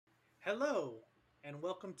Hello, and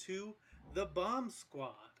welcome to the Bomb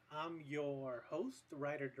Squad. I'm your host,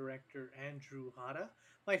 writer director Andrew Hada.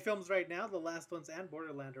 My films right now, The Last Ones and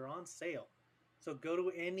Borderland, are on sale. So go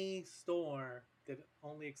to any store that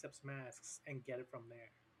only accepts masks and get it from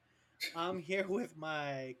there. I'm here with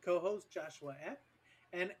my co host, Joshua Eck,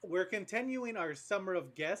 and we're continuing our summer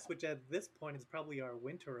of guests, which at this point is probably our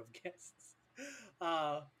winter of guests.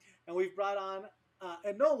 Uh, and we've brought on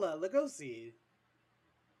Enola Lugosi.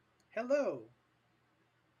 Hello.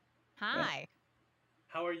 Yeah. Hi,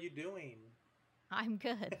 How are you doing? I'm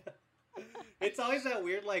good. It's always that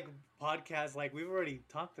weird podcast we've already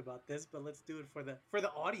talked about this, but let's do it for the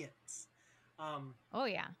audience. Um Oh,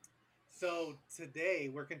 yeah. so today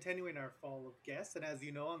we're continuing our fall of guests, and as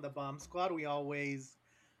you know, on the Bomb Squad we always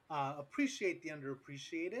appreciate the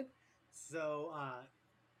underappreciated. So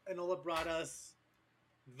Enola brought us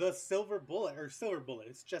the Silver Bullet, or Silver Bullet,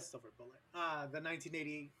 it's just Silver Bullet. The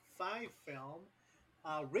 1985 film,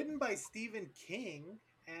 written by Stephen King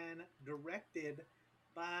and directed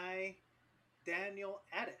by Daniel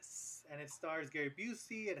Addis, and it stars Gary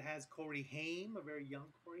Busey. It has Corey Haim, a very young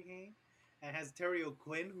Corey Haim. And it has Terry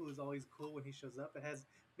O'Quinn, who is always cool when he shows up. It has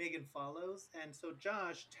Megan Follows. And so,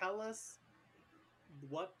 Josh, tell us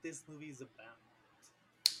what this movie is about.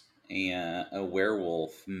 A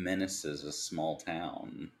werewolf menaces a small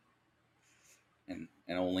town, and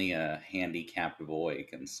only a handicapped boy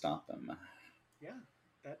can stop him. Yeah,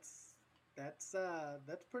 that's that's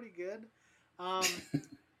pretty good. Um,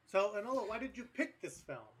 so, Enola, why did you pick this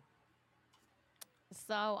film?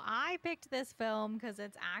 So I picked this film because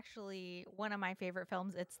it's actually one of my favorite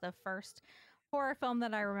films. It's the first horror film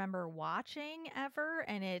that I remember watching ever,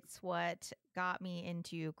 and it's what got me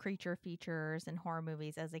into creature features and horror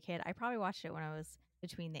movies as a kid. I probably watched it when I was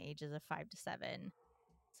between the ages of 5 to 7.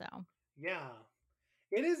 So Yeah,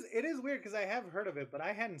 it is weird because I have heard of it, but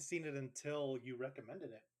I hadn't seen it until you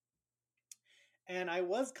recommended it. And I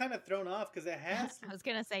was kind of thrown off because it I has was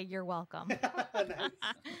gonna say you're welcome. nice.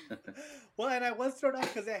 Well, and I was thrown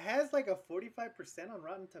off because it has like a 45% on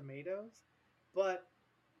Rotten Tomatoes, but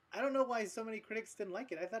I don't know why so many critics didn't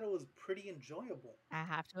like it. I thought it was pretty enjoyable. I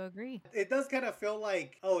have to agree. It does kind of feel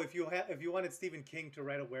like, oh, if you wanted Stephen King to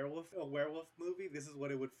write a werewolf movie, this is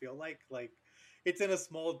what it would feel like. Like it's in a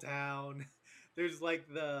small town. There's like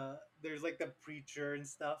the preacher and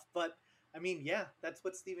stuff, but I mean, yeah, that's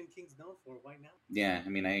what Stephen King's known for. Why not? Yeah, I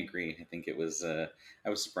mean, I agree. I think it was. I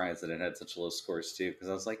was surprised that it had such low scores too, because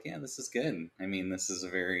I was like, yeah, this is good. I mean, this is a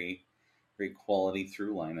very quality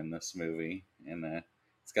through line in this movie, and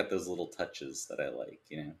it's got those little touches that I like.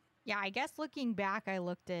 Yeah, I guess looking back, I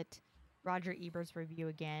looked at Roger Ebert's review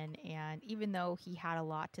again, and even though he had a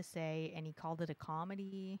lot to say and he called it a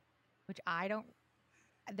comedy, which I don't,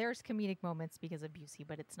 there's comedic moments because of Busey,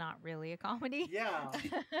 but it's not really a comedy. Yeah,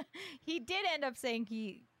 He did end up saying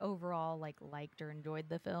he overall liked or enjoyed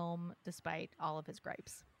the film despite all of his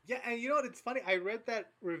gripes. yeah, and you know what? It's funny. I read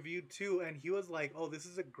that review too, and he was like, "Oh, this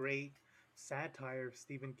is a great satire of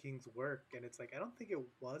Stephen King's work," and it's like I don't think it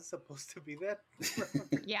was supposed to be that.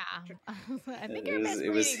 Yeah, I think It you're was it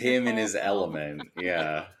was misreading this him in whole his film. element.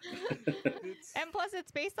 Yeah. It's And plus,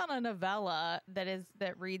 it's based on a novella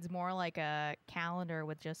that reads more like a calendar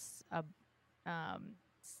with just um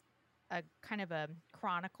a kind of a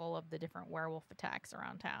chronicle of the different werewolf attacks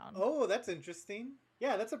around town. oh, that's interesting.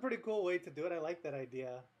 Yeah, that's a pretty cool way to do it. I like that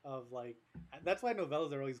idea of that's why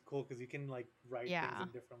novellas are always cool because you can like write things Yeah. in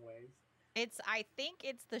different ways. I think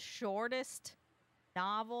it's the shortest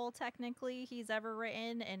novel technically he's ever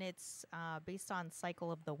written, and it's based on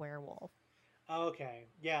Cycle of the Werewolf. Okay,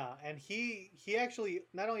 yeah, and he actually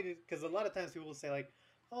not only did, because a lot of times people will say like,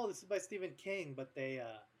 "Oh, this is by Stephen King," but they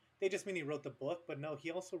just mean he wrote the book. But no,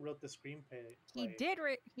 he also wrote the screenplay.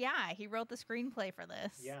 Yeah, he wrote the screenplay for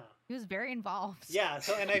this. Yeah, He was very involved. yeah.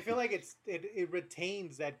 So, and I feel like it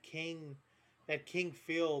retains that King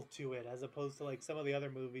feel to it, as opposed to like some of the other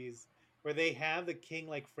movies where they have the King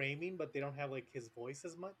like framing, but they don't have like his voice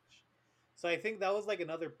as much. So I think that was like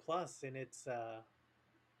another plus in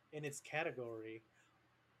its category.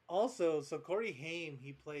 Also, so Corey Haim,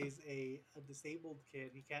 he plays a disabled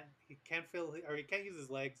kid. He can't feel, or he can't use his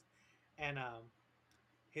legs, and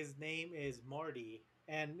his name is Marty,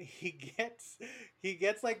 and he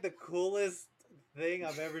gets like the coolest thing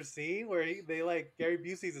I've ever seen. Where they like Gary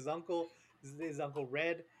Busey's his uncle, his uncle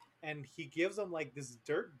Red, and he gives him like this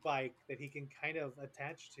dirt bike that he can kind of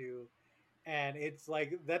attach to, and it's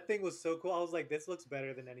like that thing was so cool. I was like, this looks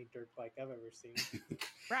better than any dirt bike I've ever seen.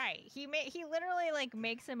 Right. He literally like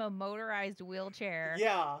makes him a motorized wheelchair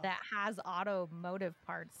Yeah. that has automotive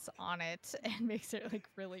parts on it and makes it like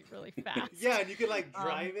really, really Yeah, fast. and you could like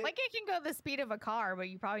drive it. Like it can go the speed of a car, but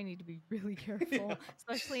you probably need to be really Yeah. careful,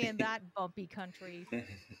 especially in that bumpy country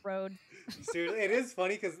road. Seriously, it is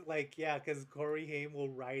funny because like yeah, because Corey Haim will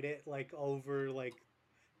ride it like over like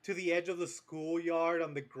to the edge of the schoolyard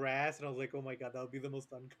on the grass, and I was like, oh my god, that would be the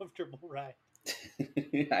most uncomfortable ride.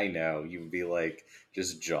 I know you would be like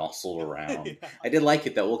just jostled around. Yeah. I did like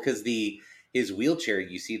it though, well, because the his wheelchair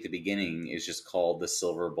you see at the beginning is just called the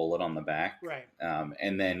Silver Bullet on the back, Right.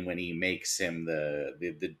 and then when he makes him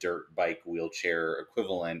the dirt bike wheelchair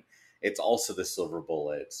equivalent, it's also the Silver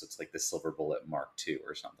Bullet. So it's like the Silver Bullet Mark II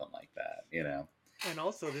or something like that. You know, And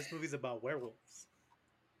also, this movie's about werewolves.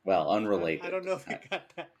 well, I unrelated. don't know if you got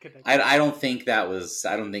that connection. I don't think that was.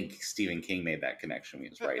 I don't think Stephen King made that connection when he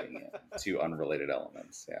was writing it to unrelated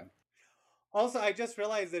elements. Yeah. Also, I just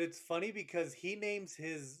realized that it's funny because he names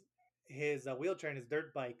his wheelchair and his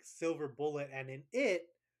dirt bike Silver Bullet, and in it,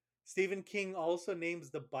 Stephen King also names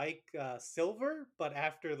the bike Silver, but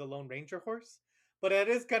after the Lone Ranger horse. But it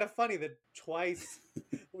is kind of funny that twice,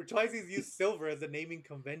 or twice he's used silver as a naming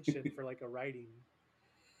convention for like a writing.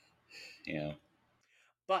 Yeah.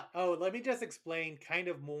 But let me just explain kind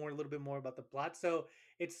of more, a little bit more about the plot. So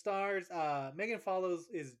it stars Megan Follows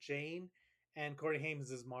is Jane, and Corey Haim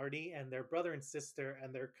is Marty, and they're brother and sister,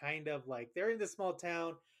 and they're kind of like they're in this small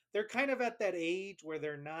town. They're kind of at that age where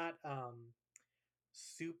they're not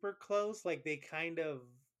super close. Like they kind of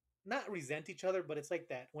not resent each other, but it's like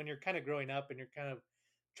that when you're kind of growing up and you're kind of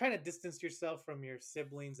trying to distance yourself from your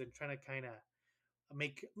siblings and trying to kind of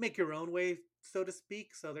make your own way, so to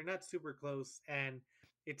speak. So they're not super close, and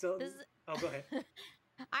it's a This oh, go ahead.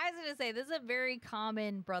 I was going to say this is a very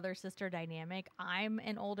common brother sister dynamic. I'm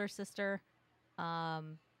an older sister.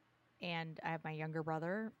 Um and I have my younger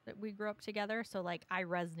brother that we grew up together. So like I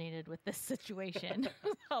resonated with this situation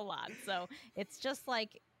a lot. So it's just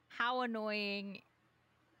like how annoying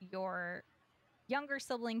your younger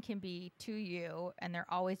sibling can be to you, and they're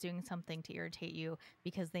always doing something to irritate you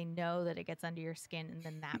because they know that it gets under your skin and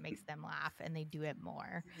then that makes them laugh and they do it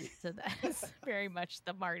more. So that's very much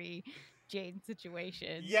the Marty Jane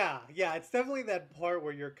situation. Yeah, yeah, it's definitely that part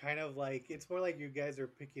where you're kind of like it's more like you guys are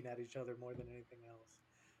picking at each other more than anything else.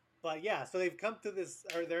 But yeah, so they've come to this,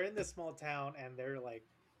 or they're in this small town, and they're like,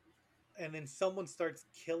 and then someone starts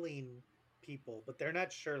killing people, but they're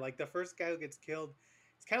not sure. Like the first guy who gets killed,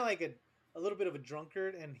 it's kind of like a little bit of a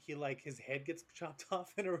drunkard, and he like his head gets chopped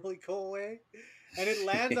off in a really cool way, and it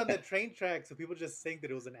lands on the Yeah. train track. So people just think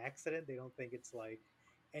that it was an accident. They don't think it's like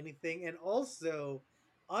anything. And also,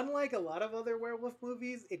 unlike a lot of other werewolf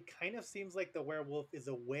movies, it kind of seems like the werewolf is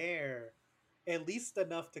aware, at least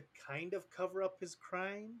enough to kind of cover up his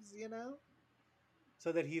crimes.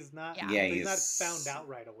 So that Yeah. Yeah, he's not found he's out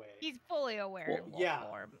right away. He's fully aware well, in wolf Yeah.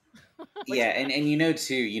 form. Which yeah, and you know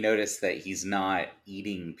too, you notice that he's not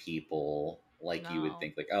eating people like you would No.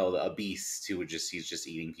 think, like, oh, a beast who would just he's just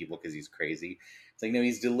eating people because he's crazy. It's like no,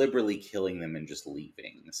 he's deliberately killing them and just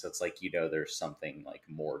leaving. So it's like there's something like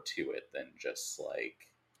more to it than just like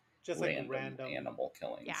just like random random. animal Yeah,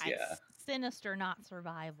 killings. Yeah. it's sinister, not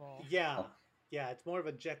survival. Yeah. Oh, Yeah, it's more of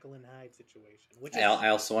a Jekyll and Hyde situation, which I is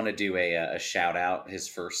also want to do a shout out his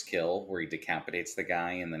first kill where he decapitates the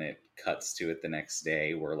guy and then it cuts to it the next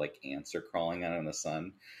day where like ants are crawling out in the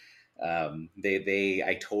sun.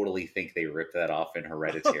 I totally think they ripped that off in oh yeah,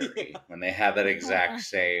 Hereditary when they have that exact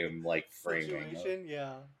same like framing. situation.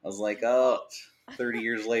 Yeah. I was like, Well, oh, 30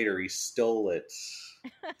 years later, he stole it.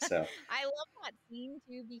 So I love that scene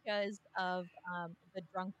too because of the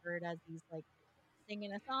drunkard as he's like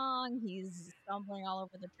singing a song, he's stumbling all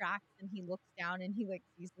over the tracks, and he looks down and he like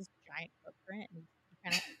sees this giant footprint, and he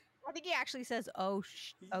kind of, I think he actually says, oh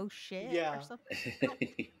shit," or Yeah. something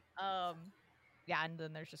like that. Yeah, and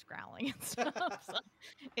then there's just growling and stuff. So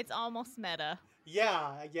it's almost meta.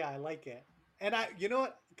 Yeah, yeah, I like it. And you know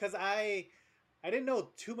what? Because I didn't know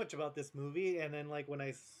too much about this movie, and then like when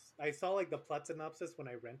I saw like the plot synopsis when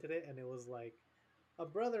I rented it, and it was like a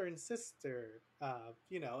brother and sister,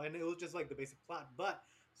 and it was just like the basic plot. But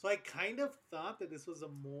so I kind of thought that this was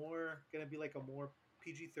gonna be like a more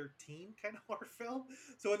PG-13 kind of horror film.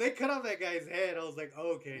 So when they cut off that guy's head, I was like,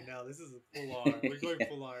 oh, okay, now this is a full R. We're going yeah,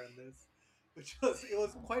 full R in this, which it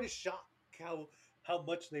was quite a shock how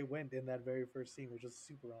much they went in that very first scene, which was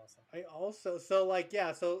super awesome. I also so like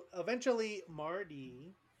yeah, so eventually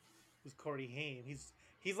Marty, who's Corey Haim,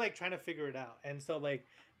 he's like trying to figure it out, and so like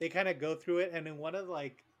they kind of go through it, and in one of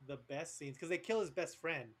like the best scenes, because they kill his best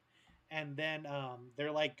friend, and then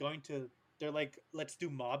they're like going to they're like, let's do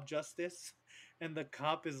mob justice, and the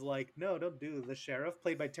cop is like, no, don't do. The sheriff,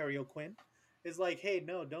 played by Terry O'Quinn, is like, hey,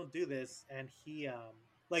 no, don't do this, and he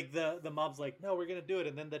like the mob's like, no, we're gonna do it,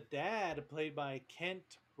 and then the dad, played by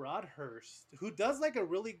Kent Broadhurst, who does like a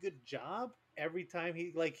really good job every time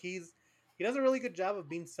he does a really good job of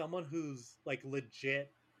being someone who's like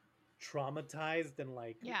legit traumatized and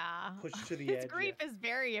like Yeah. pushed to the His edge. Yeah. grief is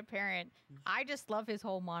very apparent. I just love his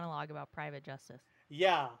whole monologue about private justice.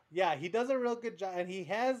 Yeah, yeah, he does a real good job, and he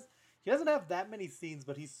doesn't have that many scenes,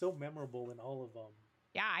 but he's so memorable in all of them.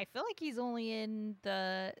 Yeah, I feel like he's only in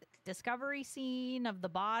the discovery scene of the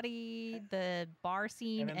body, the bar And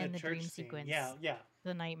scene, then the and the church dream scene, sequence, yeah, yeah,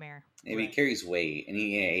 the nightmare. Maybe he right. carries weight, and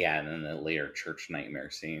yeah, and then the later church nightmare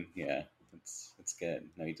scene. Yeah, it's good.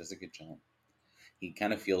 No, he does a good job. He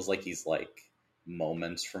kind of feels like he's like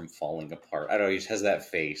moments from falling apart. I don't know. He just has that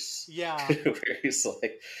face Yeah, where he's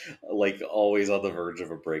like always on the verge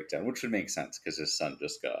of a breakdown, which would make sense because his son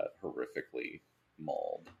just got horrifically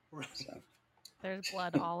mauled. So right. There's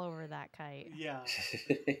blood all over that kite. Yeah.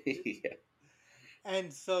 yeah,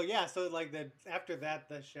 And so yeah, so like the after that,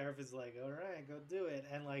 the sheriff is like, "All right, go do it,"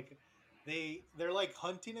 and like they're like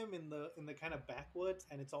hunting him in the kind of backwoods,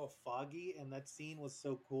 and it's all foggy, and that scene was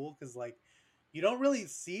so cool because like you don't really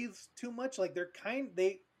see too much. Like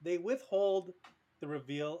they withhold the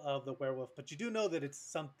reveal of the werewolf, but you do know that it's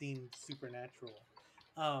something supernatural.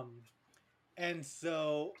 Um, and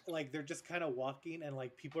so like they're just kind of walking, and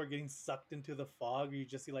like people are getting sucked into the fog. Or you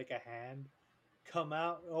just see like a hand come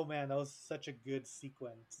out. Oh man, that was such a good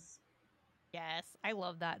sequence. Yes, I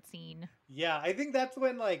love that scene. Yeah, I think that's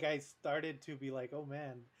when like I started to be like, oh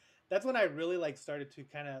man, that's when I really like started to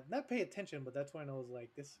kind of not pay attention, but that's when I was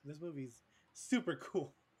like, this movie's super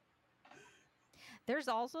cool. There's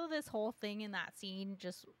also this whole thing in that scene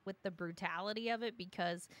just with the brutality of it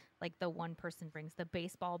because like the one person brings the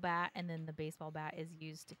baseball bat and then the baseball bat is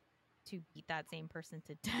used to beat that same person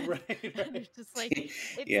to death. Right, And right. it's just like it's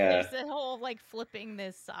yeah. there's a whole like flipping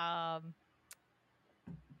this I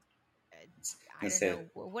I don't say know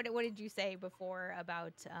what did you say before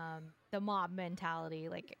about the mob mentality,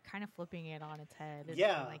 like kind of flipping it on its head and being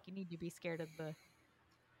Yeah. like you need to be scared of the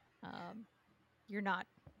um you're not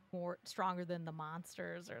more stronger than the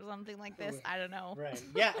monsters or something like this. I don't know. Right.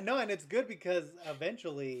 Yeah, no, and it's good because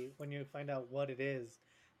eventually when you find out what it is,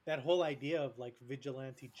 that whole idea of like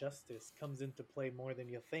vigilante justice comes into play more than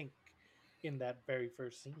you think in that very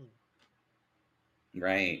first scene.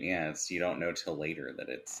 right. Yeah, you don't know till later that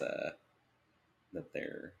it's that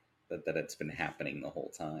they're that it's been happening the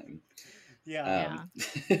whole time. Yeah. Um,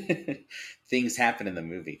 Yeah. things happen in the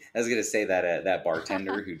movie. I was gonna say that that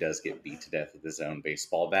bartender who does get beat to death with his own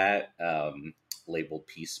baseball bat, labeled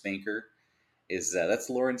Peacemaker, is that's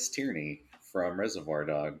Lawrence Tierney from Reservoir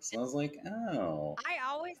Dogs. And I was like, oh,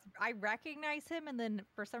 I recognize him, and then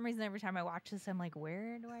for some reason, every time I watch this, I'm like,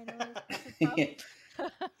 where do I know this person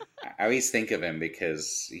I from? always think of him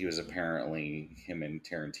because he was apparently him and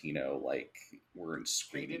Tarantino like were in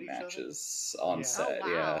Hated screaming each other? matches on Yeah. Oh set.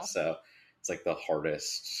 Yeah, wow. so it's like the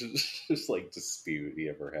hardest just like dispute he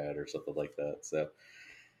ever had or something like that. So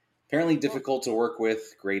apparently Well, difficult to work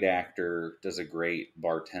with. Great actor, does a great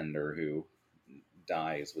bartender who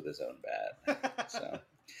dies with his own bat. So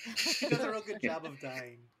he does a real good job of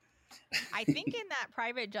dying. I think in that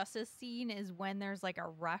private justice scene is when there's like a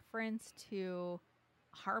reference to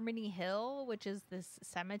Harmony Hill, which is this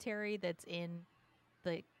cemetery that's in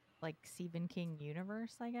the like Stephen King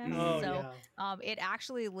universe, I guess. Oh mm, So yeah. it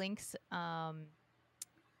actually links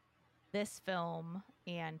this film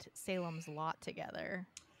and Salem's Lot together,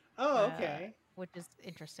 Oh, okay. which is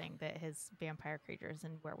interesting that his vampire creatures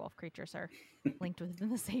and werewolf creatures are linked within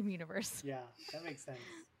the same universe. Yeah, that makes sense.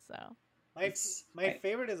 So it's My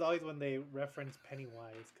favorite is always when they reference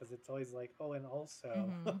Pennywise because it's always like, oh, and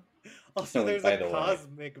also, mhm. also like there's a by the way.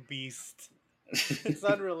 cosmic beast. It's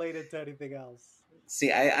unrelated to anything else.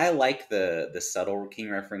 See, I like the subtle King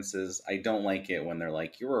references. I don't like it when they're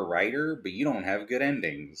like, "You're a writer, but you don't have good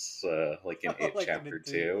endings." Like in It Like in Chapter it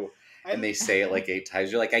too. 2, and I they say it like 8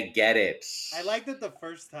 times. You're like, "I get it." I liked it the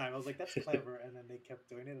first time. I was like, that's clever, and then they kept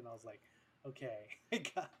doing it, and I was like, okay.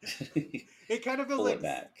 It kind of feels Pull it like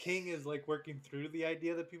back. King is like working through the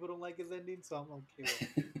idea that people don't like his ending, so I'm okay with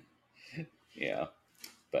it. Yeah,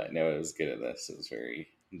 but no, it was good at this. It was very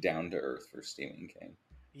down to earth for Stephen King.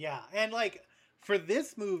 Yeah, and like for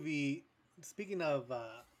this movie, speaking of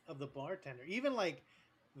the bartender, even like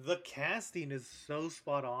the casting is so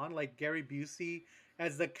spot on. Like Gary Busey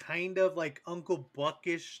as the kind of like Uncle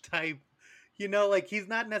Buckish type, like he's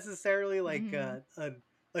not necessarily like Mhm. a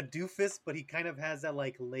a doofus, but he kind of has that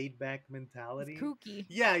like laid back He's mentality. kooky.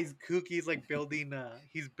 Yeah, he's kooky. He's like building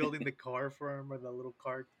he's building the car for him, or the little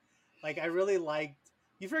cart. Like I really liked,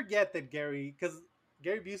 you forget that Gary, because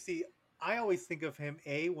Gary Busey, I always think of him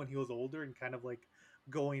A, when he was older and kind of like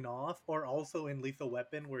going off, or also in Lethal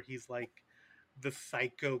Weapon where he's like the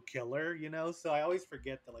psycho killer, you know? So I always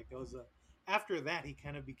forget that like there was a, after that he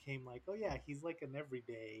kind of became like, oh yeah, he's like an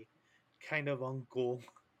everyday kind of uncle.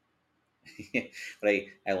 What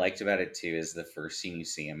I liked about it too is the first scene you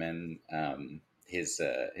see him in, his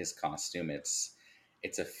costume.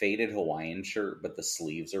 It's a faded Hawaiian shirt, but the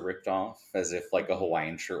sleeves are ripped off, as if like a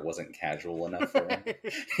Hawaiian shirt wasn't casual enough for him. Right.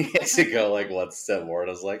 He has to go like one step more. And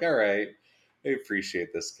I was like, all right, I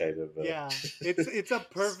appreciate this kind of. Yeah, it's a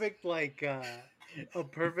perfect like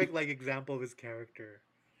example of his character.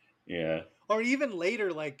 Yeah. Or even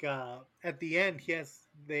later, like at the end,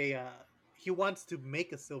 he wants to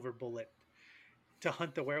make a silver bullet to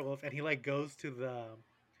hunt the werewolf, and he like goes to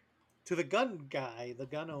the gun guy, the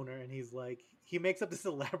gun owner, and he's like, he makes up this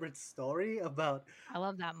elaborate story about, I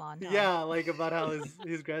love that montage. yeah, like about how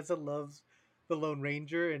his grandson loves the Lone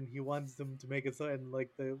Ranger, and he wants them to make it so, and like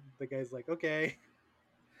the guy's like, okay.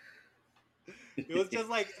 It was just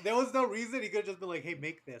like there was no reason, he could have just been like, hey,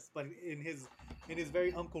 make this, but in his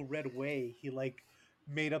very Uncle Red way, he like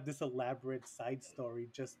made up this elaborate side story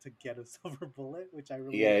just to get a silver bullet, which I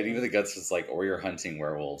really Yeah, and even enjoyed. the guts is like, or you're hunting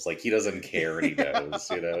werewolves. Like he doesn't care, and he knows.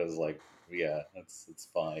 You know, it's like, yeah, it's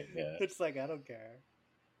fine. Yeah, It's like I don't care.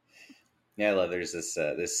 yeah. I love there's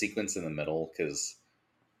this sequence in the middle because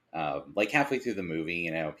like halfway through the movie,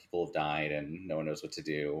 you know, people have died and no one knows what to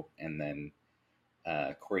do, and then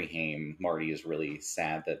Corey Haim, Marty is really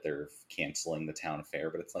sad that they're canceling the town fair,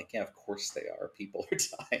 but it's like, yeah, of course they are. People are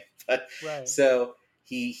dying, but Right. so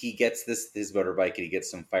he gets this his motorbike and he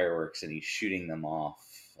gets some fireworks and he's shooting them off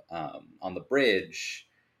on the bridge.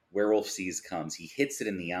 Werewolf sees comes, he hits it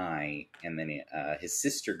in the eye, and then his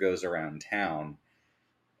sister goes around town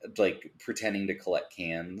like pretending to collect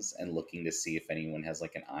cans and looking to see if anyone has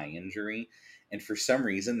like an eye injury. And for some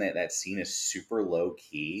reason that scene is super low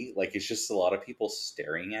key. Like it's just a lot of people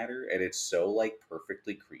staring at her and it's so like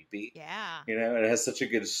perfectly creepy. Yeah. You know, and it has such a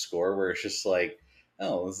good score where it's just like,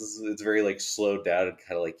 oh, it's very like slowed down and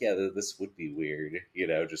kind of like, yeah, this would be weird, you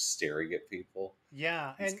know, just staring at people.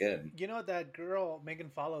 Yeah, It's and good. you know that girl Megan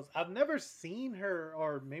follows. I've never seen her,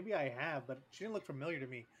 or maybe I have, but she didn't look familiar to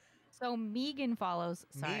me. So Megan follows.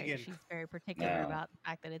 Sorry, Megan. she's very particular No. about the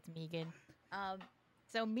fact that it's Megan. Um,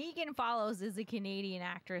 so Megan Follows is a Canadian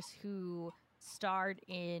actress who starred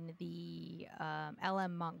in the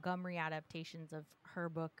L.M. Montgomery adaptations of her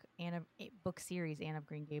book series Anne of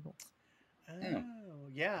Green Gables, Oh. Oh,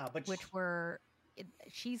 yeah, but which were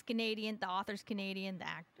she's Canadian, the author's Canadian,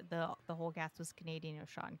 the whole cast was Canadian. It was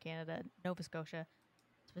shot in Canada, Nova Scotia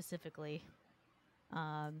specifically.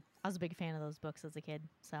 I was a big fan of those books as a kid,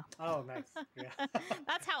 so oh, nice. Yeah.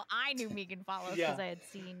 that's how I knew Megan Follows Yeah. because I had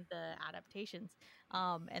seen the adaptations.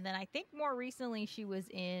 And then I think more recently she was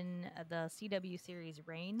in the CW series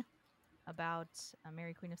Reign about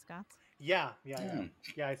Mary Queen of Scots. Yeah, yeah, yeah. Oh.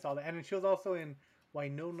 Yeah, I saw that. And she was also in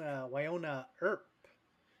Wyona Earp,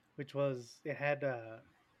 which was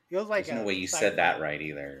it was like There's no a way you said sci-fi. that right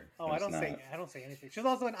either. Oh, It was not. I don't say anything. She was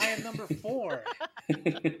also in I Am Number 4.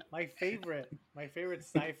 My favorite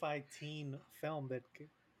sci-fi teen film that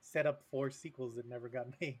set up 4 sequels that never got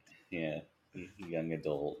made. Yeah, young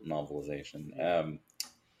adult novelization. Yeah.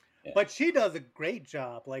 Yeah. But she does a great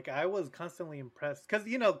job. Like I was constantly impressed because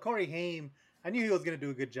Corey Haim. I knew he was going to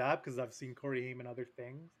do a good job because I've seen Corey Haim in other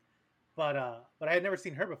things, but I had never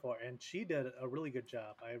seen her before, and she did a really good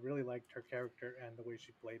job. I really liked her character and the way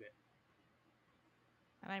she played it.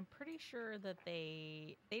 And I'm pretty sure that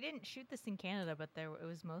they didn't shoot this in Canada, but there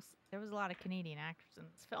was a lot of Canadian actors in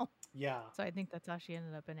this film. Yeah, So I think that's how she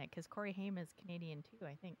ended up in it because Corey Haim is Canadian too,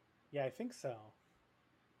 I think. yeah, I think so.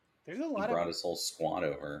 There's a He lot of brought his whole squad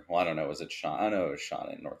over. Well, I don't know. Was it shot? I know it was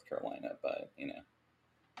shot in North Carolina, but you know.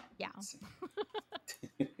 Yeah.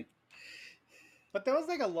 but there was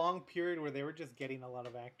like a long period where they were just getting a lot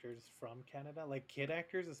of actors from Canada, like kid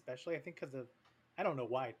actors, especially. I think because of, I don't know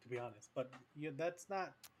why, to be honest, but yeah, that's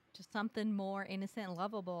not. Just something more innocent and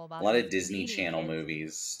lovable about A lot these of Disney Canadian Channel kids.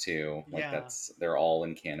 movies too. Like Yeah, they're all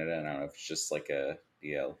in Canada, and I don't know if it's just like a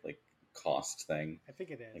like cost thing. I think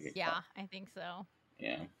it Like is. Yeah, I think so.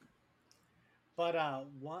 yeah. But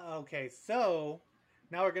okay, so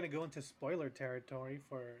now we're gonna go into spoiler territory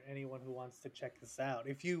for anyone who wants to check this out.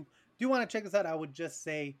 If you do want to check this out, I would just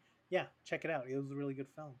say, yeah, check it out. It was a really good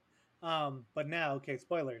film. But now, okay,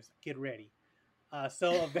 spoilers. Get ready.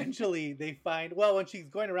 So eventually they find, well, when she's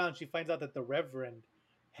going around, she finds out that the Reverend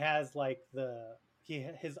has like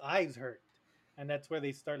his eyes hurt, and that's where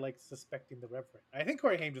they start like suspecting the Reverend. I think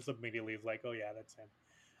Corey Haim just immediately is like, "Oh yeah, that's him."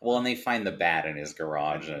 Well, and they find the bat in his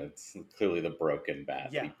garage, And and it's clearly the broken bat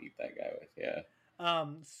that yeah. he beat that guy with. Yeah.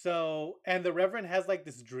 So and the Reverend has like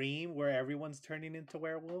this dream where everyone's turning into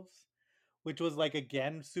werewolves, which was like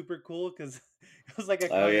again super cool because it was like a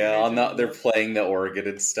Oh yeah, on combination the, of they're like playing the organ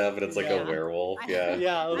and stuff, and it's like a yeah, Yeah. werewolf. I Yeah,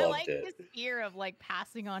 yeah, I loved like it. his fear of like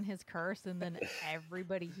passing on his curse and then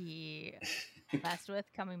everybody he messed with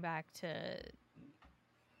coming back to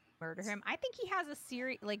murder him. I think he has a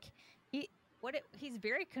series like he he's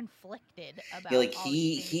very conflicted Yeah, about like all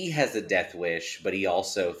these things he he has wants a to do. death wish, but he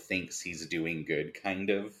also thinks he's doing good, kind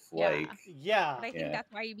of Yeah. like yeah, But I think yeah,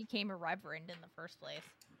 that's why he became a reverend in the first place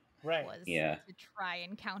right. was yeah. to try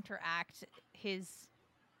and counteract his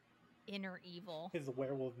inner evil. His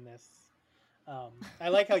werewolfness. I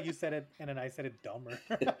like how you said it, and then I said it dumber.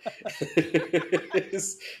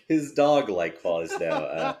 his dog like qualities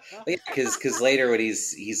though. But yeah, because later when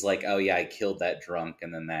he's like, oh yeah, I killed that drunk,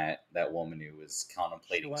 and then that woman who was She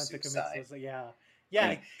contemplating wanted to commit suicide, suicide. Yeah,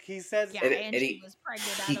 and yeah. He says, Yeah, and, and and she was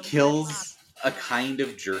pregnant he out of wedlock. kills a kind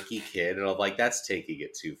of jerky kid, and I'm like, that's taking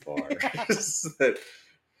it too far.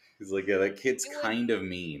 He's like, yeah, that kid's It was kind of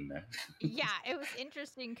mean. yeah, it was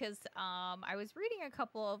interesting because I was reading a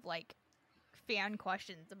couple of like fan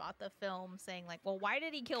questions about the film saying like, well, why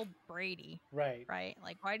did he kill Brady? right, Right?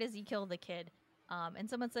 Like why does he kill the kid? And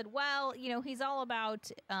someone said, well, he's all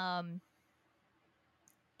about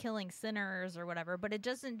killing sinners or whatever, but it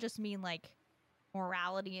doesn't just mean like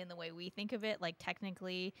morality in the way we think of it. Like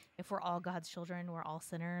technically, if we're all God's children, we're all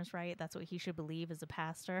sinners, right? That's what he should believe as a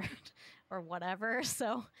pastor or whatever.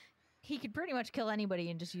 So he could pretty much kill anybody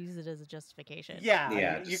and just use it as a justification. yeah,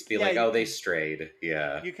 Yeah, you, just be yeah. like, oh, they strayed.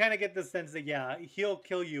 Yeah, You kind of get the sense that yeah, he'll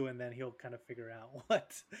kill you, and then he'll kind of figure out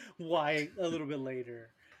why a little bit later.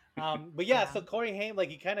 But yeah, Yeah. so Corey Haim, like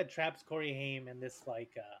he kind of traps Corey Haim in this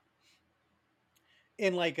like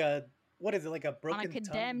in like a what is it like a On a broken tunnel?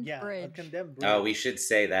 condemned Yeah, a bridge. condemned bridge. oh, we should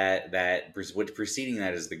say that what preceding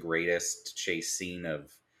that is the greatest chase scene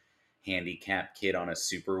of handicapped kid on a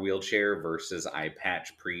super wheelchair versus eye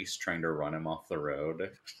patch priest trying to run him off the road.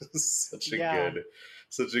 Yeah,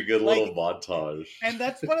 Such a good little like, montage. and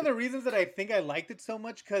that's one of the reasons that I think I liked it so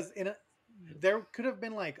much because there could have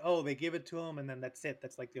been like, oh, they give it to him and then that's it.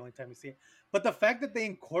 That's like the only time you see it. But the fact that they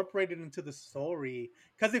incorporated it into the story,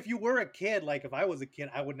 because if you were a kid, like if I was a kid,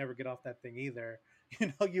 I would never get off that thing either.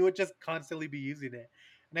 You would just constantly be using it.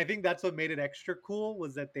 And I think that's what made it extra cool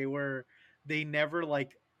was that they never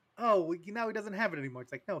like, oh, now he doesn't have it anymore.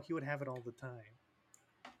 It's like, no, he would have it all the time.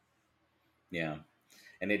 Yeah.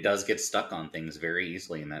 And it does get stuck on things very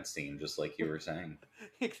easily in that scene, just like you were saying.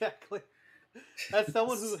 Exactly. As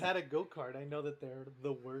someone who had a go-kart, I know that they're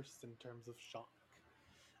the worst in terms of shock.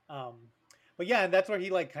 Um, but yeah, and that's where he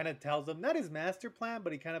like kind of tells them not his master plan,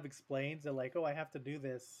 but he kind of explains that like, oh, I have to do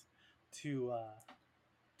this to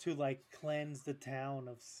like cleanse the town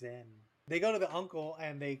of sin. They go to the uncle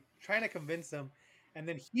and they trying to convince him, and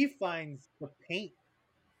then he finds the paint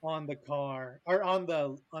on the car or on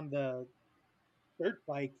the dirt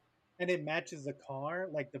bike, and it matches the car,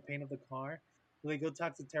 like the paint of the car. So they go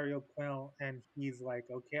talk to Terry O'Quinn, and he's like,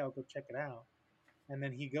 "Okay, I'll go check it out." And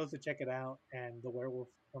then he goes to check it out, and the werewolf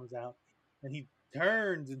comes out, and he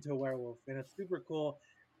turns into a werewolf, and it's super cool.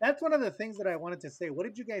 That's one of the things that I wanted to say. What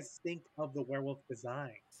did you guys think of the werewolf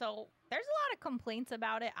design? So there's a lot of complaints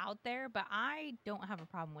about it out there, but I don't have a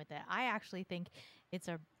problem with it. I actually think it's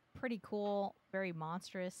a pretty cool, very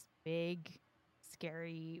monstrous, big,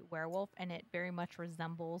 scary werewolf, and it very much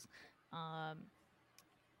resembles um,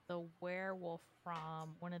 the werewolf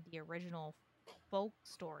from one of the original folk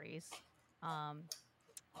stories.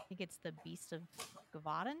 I think it's the Beast of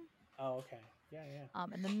Gavaden. Oh, okay, yeah, yeah,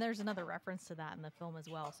 And then there's another reference to that in the film as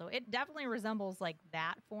well. So it definitely resembles like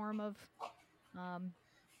that form of um,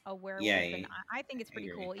 a Yeah, werewolf, and I think it's I pretty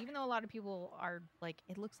agree. cool. Even though a lot of people are like,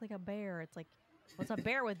 it looks like a bear. It's like, well, it's a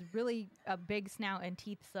bear with really a big snout and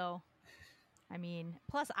teeth. So, I mean,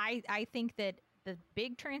 plus I think that the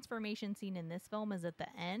big transformation scene in this film is at the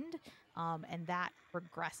end, and that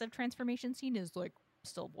progressive transformation scene is like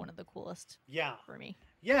still one of the coolest yeah, for me.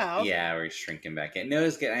 yeah. Yeah, where he's shrinking back in. No, it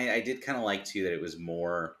was good. I did kind of like too that it was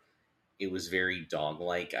more. It was very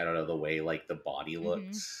dog-like. I don't know the way like the body looked.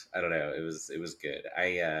 Mm-hmm. I don't know. It was good.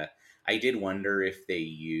 I did wonder if they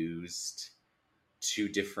used two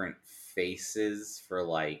different faces for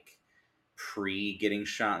like pre getting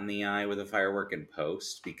shot in the eye with a firework and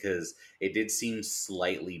post because it did seem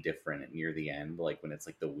slightly different near the end, like when it's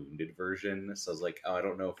like the wounded version. So I was like, oh, I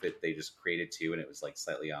don't know if they just created two and it was like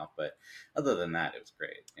slightly off, but other than that, it was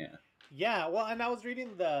great. Yeah. Yeah, well, and I was reading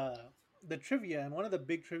the trivia, and one of the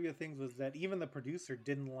big trivia things was that even the producer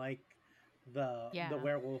didn't like the Yeah.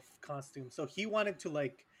 werewolf costume, so he wanted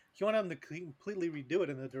him to completely redo it,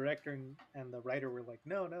 and the director and the writer were like,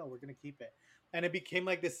 no, no, we're gonna keep it, and it became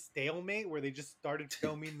like this stalemate where they just started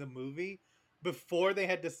filming the movie before they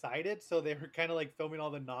had decided, so they were kind of like filming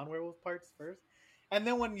all the non-werewolf parts first, and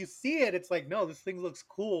then when you see it, it's like, no, this thing looks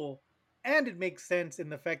cool, and it makes sense in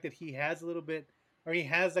the fact that he has a little bit, or he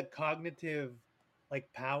has a cognitive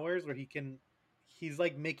like powers where he's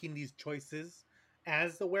like making these choices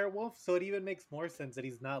as the werewolf, so it even makes more sense that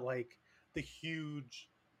he's not like the huge,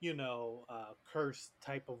 cursed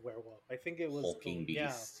type of werewolf. I think it was Hulking cool. Yeah.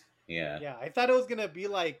 beast. Yeah. Yeah, I thought it was gonna be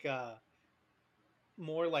like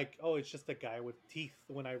more like, oh, it's just a guy with teeth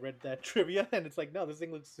when I read that trivia, and it's like, no, this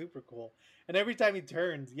thing looks super cool, and every time he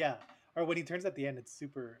turns, yeah, or when he turns at the end, it's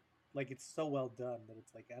super, like, it's so well done that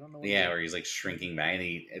it's like, I don't know when Yeah, you're where he's like shrinking back,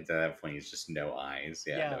 and at that point he's just no eyes.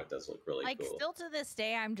 Yeah, no, yeah. it does look really Like cool. still to this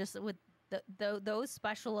day, I'm just with those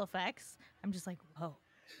special effects. I'm just like, whoa,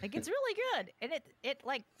 like it's really good, and it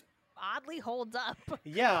like oddly holds up.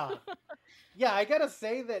 Yeah, yeah, I gotta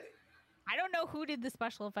say that. I don't know who did the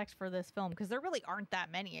special effects for this film because there really aren't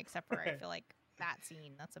that many, except for I feel like that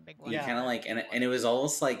scene. That's a big one. You Yeah. kind of like, and it was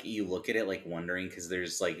almost like you look at it like wondering, because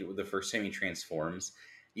there's like the first time he transforms,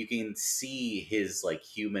 you can see his like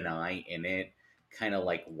human eye in it, kind of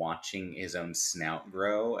like watching his own snout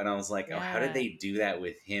grow, and I was like, oh, how did Yeah. they do that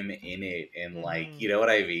with him in it? And like, Mhm. you know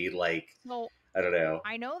what I mean? Like, So I don't know.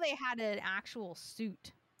 I know they had an actual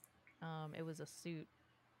suit. It was a suit,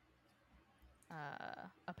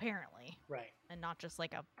 apparently, Right. and not just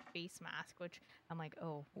like a face mask. Which I'm like,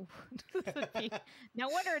 oh, no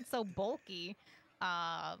wonder it's so bulky.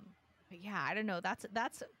 But yeah, I don't know. That's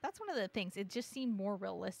one of the things. It just seemed more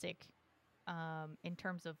realistic. In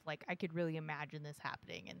terms of like, I could really imagine this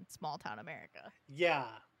happening in small town America. Yeah.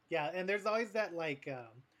 Yeah, and there's always that like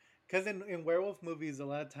cuz in werewolf movies a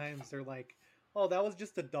lot of times they're like, "Oh, that was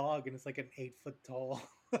just a dog," and it's like an 8 foot tall.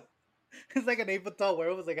 It's like an 8 foot tall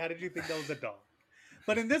werewolf. It's like, how did you think that was a dog?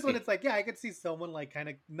 But in this one, it's like, yeah, I could see someone like kind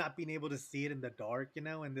of not being able to see it in the dark,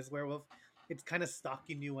 and this werewolf, it's kind of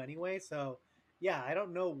stalking you anyway. So yeah, I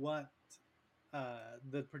don't know what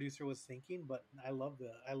the producer was thinking, but I love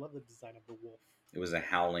the design of the wolf. It was a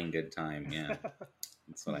howling good time. Yeah,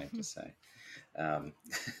 that's what I have to say. Um,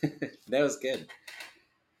 that was good.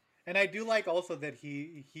 And I do like also that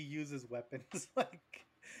he uses weapons, like,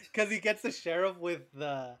 because he gets the sheriff with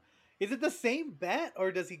the. Is it the same bat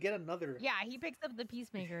or does he get another? Yeah, he picks up the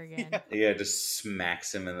peacemaker again. Yeah. Yeah, just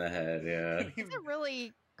smacks him in the head. Yeah. It's a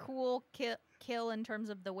really cool kill in terms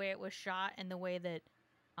of the way it was shot and the way that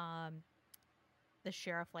um the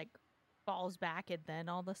sheriff like falls back and then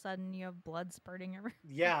all of a sudden you have blood spurting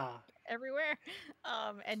Yeah. everywhere.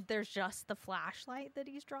 And there's just the flashlight that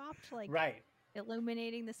he's dropped, like Right.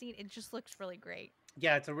 illuminating the scene. It just looks really great.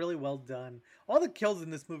 Yeah, it's a really well done. All the kills in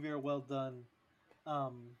this movie are well done.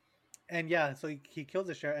 Um, and yeah, so he kills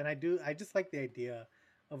the sheriff, and I just like the idea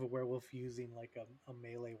of a werewolf using like a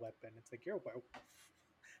melee weapon. It's like, you're a werewolf.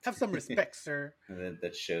 Have some respect, sir.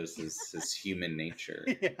 That shows his human nature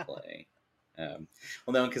Yeah. in play.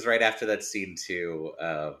 Well, no, because right after that scene too,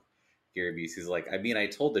 Gary Busey's like, I mean, I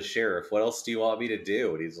told the sheriff, what else do you want me to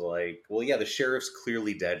do? And he's like, well, yeah, the sheriff's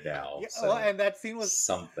clearly dead now. Yeah, So well, and that scene was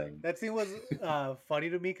something. funny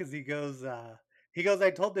to me because he goes, I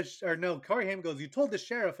told or no, Corey Haim goes, you told the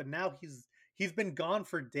sheriff, and now he's been gone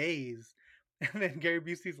for days. And then Gary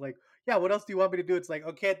Busey's like, yeah, what else do you want me to do? It's like,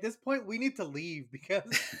 okay, at this point we need to leave because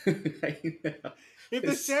I know. if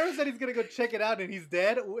the sheriff said he's gonna go check it out and he's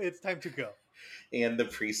dead, it's time to go. And the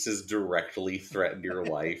priest has directly threatened your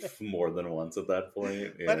life more than once at that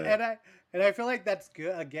point. Yeah. But and I feel like that's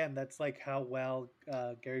good. Again, that's like how well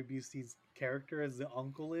Gary Busey's character as the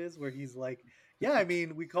uncle is, where he's like, yeah, I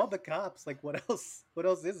mean, we called the cops. Like, what else? What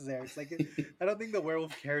else is there? It's like, I don't think the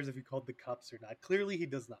werewolf cares if he called the cops or not. Clearly, he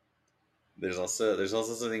does not. There's also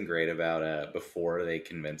something great about before they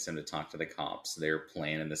convince him to talk to the cops, their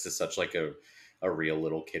plan, and this is such like a real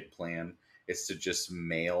little kid plan, is to just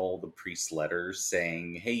mail the priest letters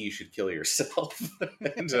saying, hey, you should kill yourself,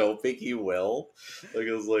 and hoping he will. Like,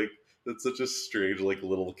 I was like, that's such a strange like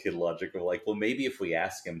little kid logic of like, well, maybe if we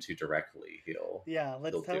ask him to directly, he'll Yeah,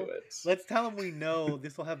 he'll do it. let's tell him we know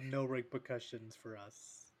this will have no repercussions for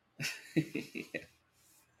us. Yeah.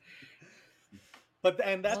 But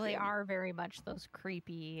and that's Well, they are very much those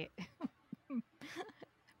creepy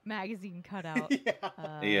magazine cutout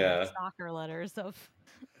yeah. Yeah. stalker letters of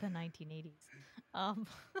the 1980s. Um,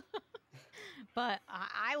 but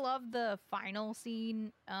I love the final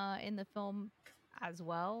scene in the film as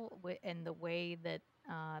well, and the way that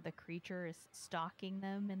the creature is stalking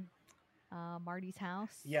them, and Marty's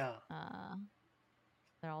house. Yeah.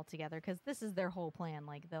 They're all together because this is their whole plan.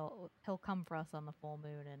 Like he'll come for us on the full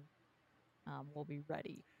moon, and we'll be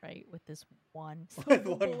ready, right, with this one With silver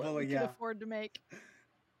one bullet we bullet, could yeah. afford to make.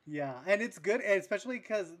 Yeah, and it's good, especially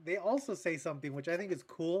because they also say something which I think is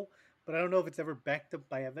cool, but I don't know if it's ever backed up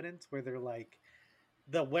by evidence, where they're like,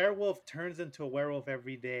 the werewolf turns into a werewolf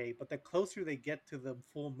every day, but the closer they get to the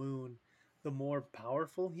full moon, the more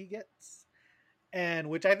powerful he gets. And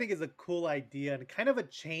which I think is a cool idea and kind of a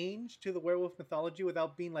change to the werewolf mythology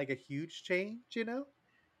without being like a huge change,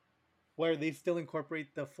 where they still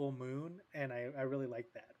incorporate the full moon, and I really like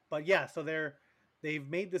that. But yeah, so they've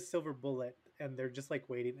made the silver bullet and they're just like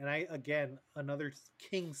waiting. And I again another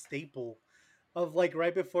king staple of like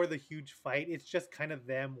right before the huge fight, it's just kind of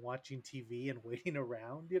them watching TV and waiting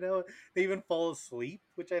around. They even fall asleep,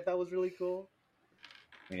 which I thought was really cool.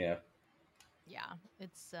 Yeah. Yeah,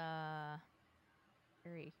 it's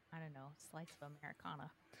very, I don't know, slice of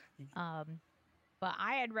Americana. Um, but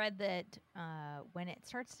I had read that when it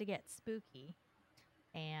starts to get spooky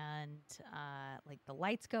and like the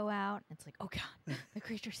lights go out, it's like, oh god, the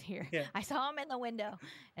creature's here. Yeah. I saw him in the window.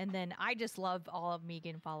 And then I just love all of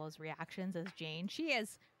Megan Follow's reactions as Jane. She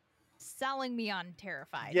is selling me on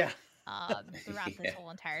terrified Yeah. throughout this Yeah. whole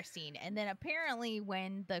entire scene. And then apparently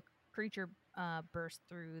when the creature burst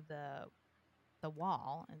through the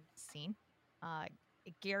wall in the scene, uh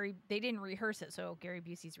Gary, they didn't rehearse it, so Gary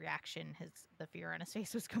Busey's reaction, the fear on his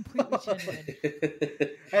face was completely genuine.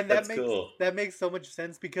 And That's cool. that makes so much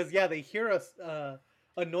sense because yeah, they hear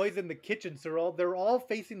a noise in the kitchen, so they're all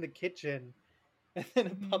facing the kitchen, and then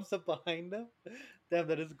it pops up behind them. Damn,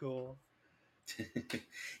 that is cool.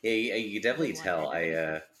 Yeah, you could definitely tell.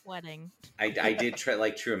 Sweating. I did try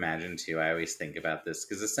like True Imagine too. I always think about this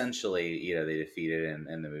because essentially, they defeat it,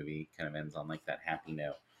 and the movie kind of ends on like that happy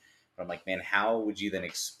note. But I'm like, man, how would you then I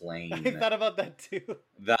explain thought about that too.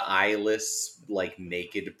 the eyeless, like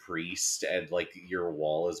naked priest, and like your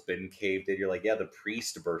wall has been caved in? You're like, yeah, the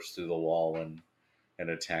priest burst through the wall and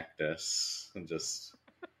attacked us, and just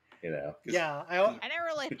 'cause- Yeah, I never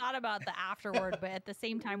really thought about the afterward, but at the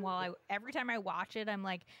same time, every time I watch it, I'm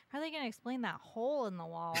like, how are they going to explain that hole in the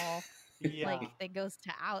wall? yeah. Like that goes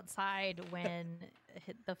to outside when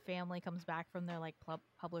the family comes back from their like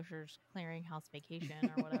publisher's clearinghouse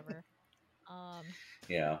vacation or whatever.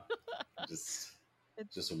 yeah, just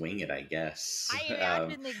just wing it, I guess. I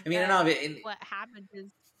imagine I mean, and what happened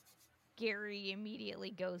is Gary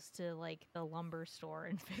immediately goes to like the lumber store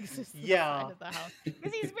and fixes the side of the house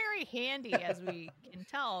because he's very handy, as we can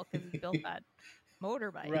tell, because he built that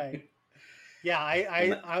motorbike. Right. Yeah,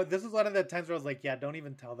 I this is one of the times where I was like, yeah, don't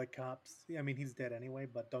even tell the cops. I mean, he's dead anyway,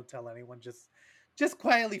 but don't tell anyone. Just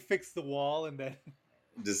quietly fix the wall and then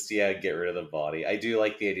just get rid of the body. I do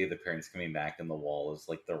like the idea of the parents coming back and the wall is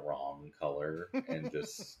like the wrong color and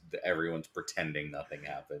just everyone's pretending nothing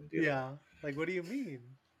happened. Yeah, like what do you mean?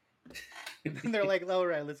 And then they're like, all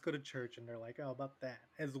right, let's go to church, and they're like, oh, about that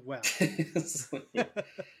as well.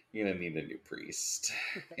 You're gonna need a new priest.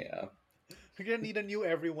 Yeah, we're gonna need a new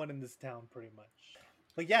everyone in this town, pretty much.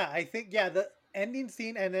 But yeah, I think the ending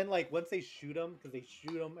scene, and then like once they shoot him, because they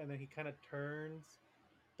shoot him, and then he kind of turns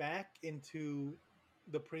back into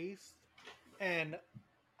the priest, and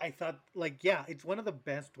I thought like it's one of the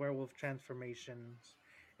best werewolf transformations.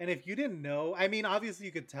 And if you didn't know, I mean, obviously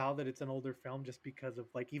you could tell that it's an older film just because of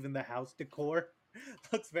like even the house decor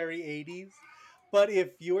looks very 80s. But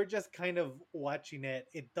if you were just kind of watching it,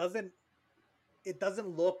 it doesn't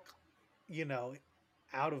look,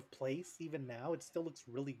 out of place even now. It still looks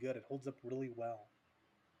really good. It holds up really well.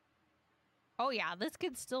 Oh yeah, this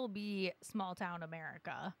could still be small town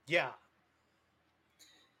America. Yeah.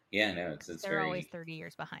 Yeah, no, it's They're very always 30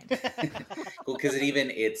 years behind. cool because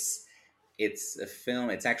it's a film.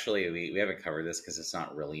 It's actually we haven't covered this because it's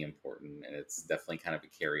not really important, and it's definitely kind of a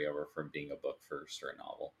carryover from being a book first or a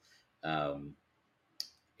novel.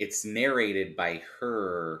 It's narrated by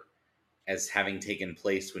her as having taken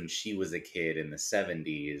place when she was a kid in the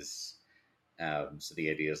 70s. So the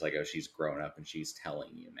idea is like, oh, she's grown up and she's telling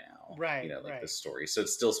you now, right? Like right. the story. So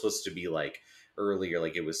it's still supposed to be like earlier,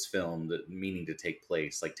 like it was filmed, meaning to take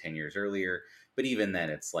place like 10 years earlier. But even then,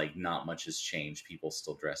 it's like not much has changed. People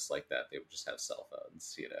still dress like that. They would just have cell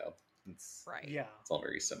phones, It's right. Yeah. It's all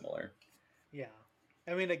very similar. Yeah.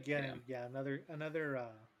 I mean, again, another.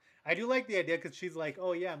 I do like the idea because she's like,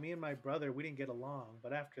 oh yeah, me and my brother, we didn't get along,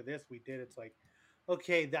 but after this, we did. It's like,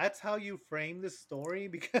 okay, that's how you frame this story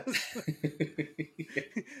because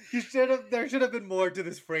there should have been more to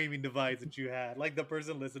this framing device that you had, like the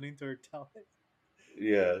person listening to her tell it.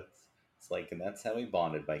 Yeah. It's like, and that's how he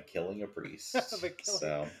bonded, by killing a priest. but killing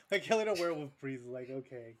So but killing a werewolf priest is like,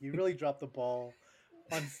 okay, you really dropped the ball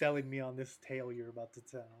on selling me on this tale you're about to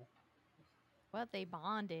tell. But they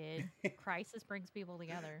bonded. Crisis brings people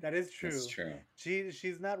together. That is that's true. true.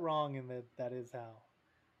 She's not wrong in that that is how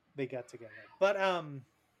they got together. But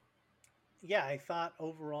yeah, I thought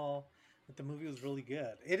overall that the movie was really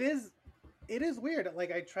good. It is weird.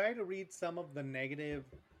 Like I try to read some of the negative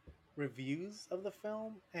reviews of the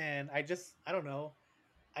film and I don't know.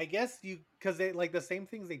 I guess you because they like the same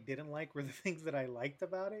things they didn't like were the things that I liked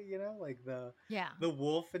about it, like Yeah. the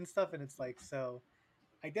wolf and stuff, and it's like so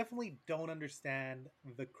I definitely don't understand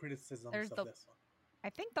the criticisms There's of the this one. I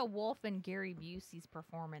think the wolf and Gary Busey's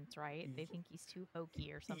performance, right? They think he's too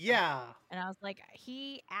hokey or something. Yeah, And I was like,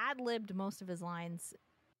 he ad libbed most of his lines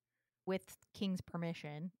with King's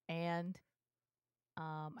permission, and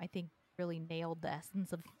I think really nailed the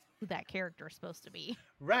essence of who that character is supposed to be.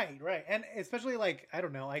 right, right. And especially like I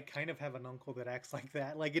don't know, I kind of have an uncle that acts like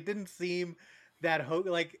that. Like it didn't seem that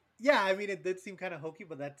like yeah, I mean it did seem kind of hokey,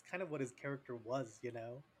 but that's kind of what his character was.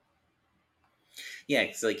 Yeah,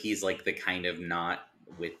 it's like he's like the kind of not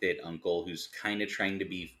with it uncle who's kind of trying to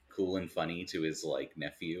be cool and funny to his like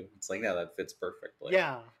nephew. It's like, no, that fits perfectly.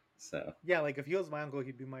 Yeah. So Yeah, like if he was my uncle,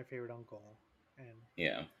 he'd be my favorite uncle. And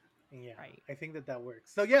yeah, yeah, Right. I think that that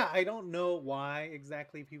works. So yeah, I don't know why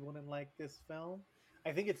exactly people didn't like this film.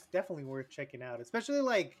 I think it's definitely worth checking out, especially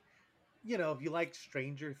like, if you like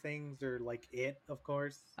Stranger Things or like It, of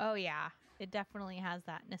course. Oh yeah, it definitely has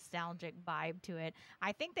that nostalgic vibe to it.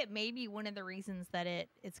 I think that maybe one of the reasons that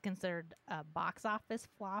it's considered a box office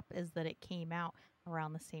flop is that it came out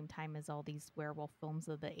around the same time as all these werewolf films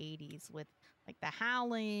of the 80s with like The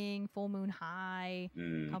Howling, Full Moon High,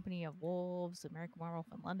 mm, Company of Wolves, American Werewolf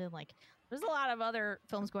in London. Like there's a lot of other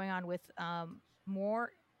films going on with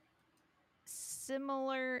more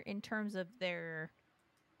similar in terms of their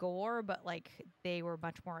gore, but like they were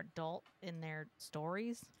much more adult in their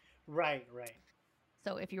stories. Right, right.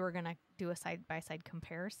 So if you were going to do a side by side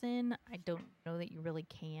comparison, I don't know that you really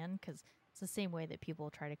can because it's the same way that people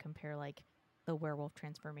try to compare like the werewolf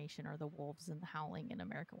transformation or the wolves and the howling in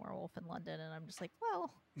American Werewolf in London. And I'm just like,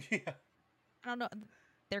 well, Yeah. I don't know.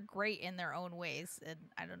 They're great in their own ways. And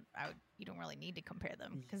you don't really need to compare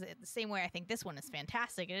them because the same way I think this one is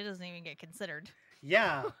fantastic and it doesn't even get considered.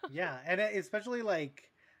 Yeah, yeah. And especially like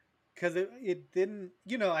because it didn't,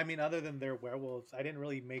 I mean, other than their werewolves, I didn't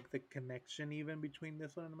really make the connection even between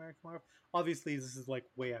this one and American Werewolf. Obviously, this is like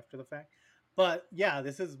way after the fact, but yeah,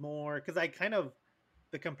 this is more because I kind of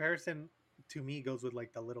the comparison to me goes with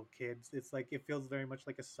like the little kids. It's like it feels very much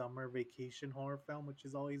like a summer vacation horror film, which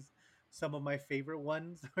is always some of my favorite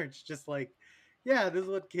ones. Where it's just like, yeah, this is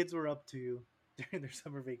what kids were up to during their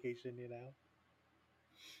summer vacation.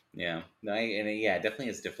 yeah, no, yeah, it definitely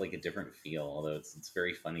has like a different feel. Although it's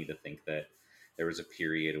very funny to think that there was a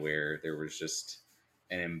period where there was just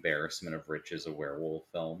an embarrassment of riches of werewolf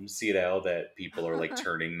films, that people are like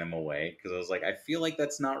turning them away because I was like, I feel like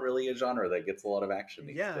that's not really a genre that gets a lot of action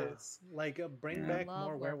these Yeah, days. like bring Yeah, back Love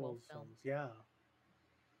more werewolf werewolves films. films. Yeah.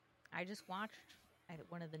 I just watched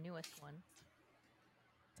one of the newest ones.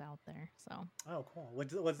 It's out there. So Oh, cool.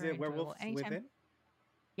 Was very it enjoyable. Werewolves Anytime. Within?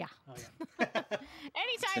 Yeah. Oh yeah.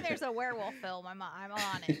 Anytime there's a werewolf film, I'm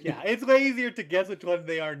on it. Yeah, it's way easier to guess which one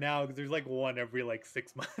they are now because there's like one every like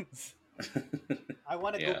 6 months. I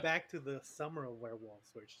want to go yeah, back to the summer of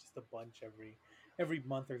werewolves, where it's just a bunch every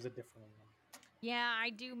month. There's a different one. Yeah,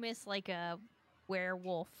 I do miss like a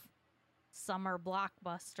werewolf summer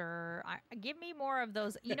blockbuster. Give me more of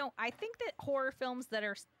those. I think that horror films that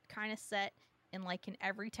are kind of set in like an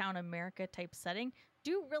every town America type setting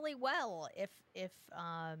do really well if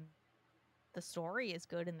the story is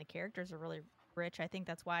good and the characters are really rich. I think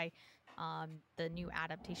that's why the new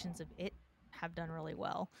adaptations of it have done really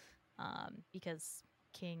well because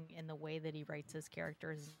King, in the way that he writes his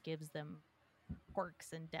characters and gives them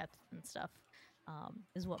quirks and depth and stuff,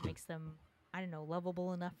 is what makes them, I don't know,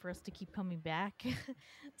 lovable enough for us to keep coming back.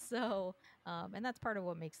 So, and that's part of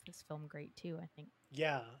what makes this film great too, I think.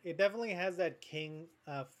 Yeah, it definitely has that King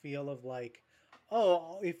feel of like,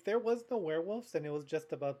 oh, if there was no werewolves and it was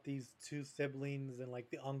just about these two siblings and like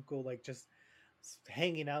the uncle, like just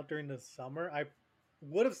hanging out during the summer, I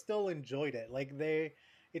would have still enjoyed it. Like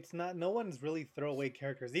it's not, no one's really throwaway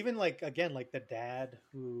characters. Even like again, like the dad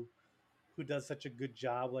who does such a good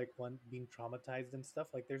job, like one being traumatized and stuff.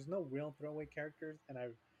 Like there's no real throwaway characters, and I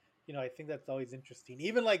think that's always interesting.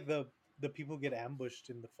 Even like the people who get ambushed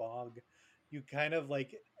in the fog, you kind of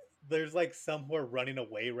like. there's like some who are running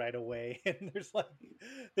away right away, and there's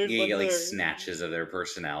Yeah, you ones get that like are, snatches of their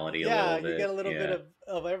personality a yeah, little you get bit. a little bit Yeah,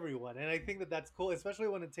 of everyone, and I think that that's cool, especially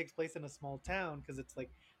when it takes place in a small town, because it's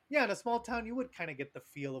like, yeah, in a small town you would kind of get the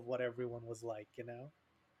feel of what everyone was like, you know.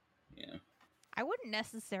 yeah. I wouldn't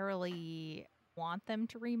necessarily want them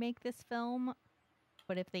to remake this film,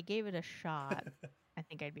 but if they gave it a shot, I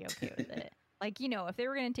think I'd be okay with it. Like, if they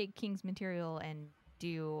were going to take King's material and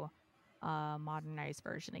do a modernized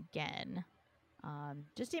version again,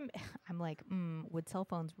 I'm like, would cell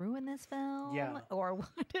phones ruin this film, Yeah, or would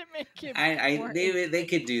it make it I more they interesting?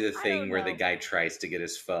 could do the I don't thing where the know. guy tries to get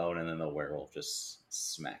his phone and then the werewolf just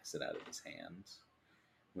smacks it out of his hand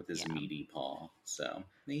with his Yeah. meaty paw. So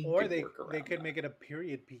he or could they work they around could that. make it a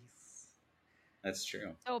period piece. That's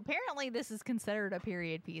true. So apparently, this is considered a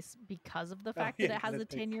period piece because of the Oh fact that yeah, it because has a it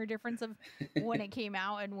takes. 10-year difference of when it came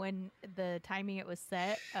out and when the timing it was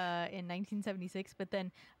set in 1976. But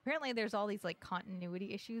then apparently, there's all these like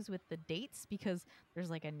continuity issues with the dates because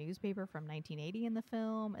there's like a newspaper from 1980 in the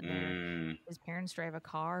film, and Mm, his parents drive a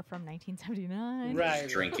car from 1979. just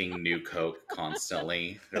Right, right. drinking new Coke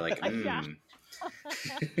constantly. They're like, Yeah.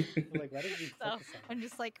 Like, why does he So focus on I'm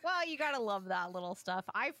just like, well, you gotta love that little stuff.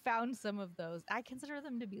 I found some of those. I consider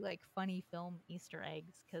them to be like funny film Easter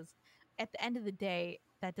eggs because at the end of the day,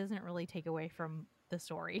 that doesn't really take away from the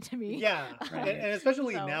story to that? me. Yeah, right. and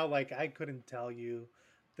especially So now, like I couldn't tell you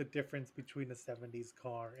the difference between a '70s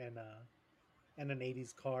car and an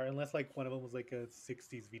 '80s car, unless like one of them was like a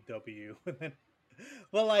 '60s VW, and then,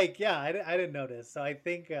 well, like yeah, I didn't notice. So I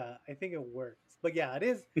think it works, but yeah, it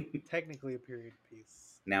is technically a period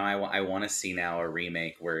piece. Now I want to see now a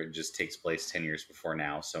remake where it just takes place 10 years before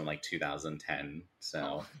now, so in like 2010.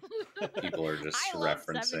 oh. So people are just I love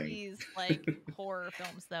referencing. 70s like horror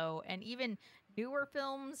films though, and even newer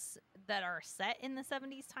films that are set in the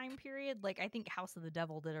 70s time period. Like I think House of the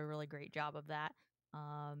Devil did a really great job of that.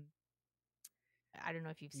 Um I don't know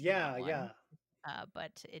if you've seen that Yeah, one, yeah.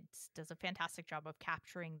 but it does a fantastic job of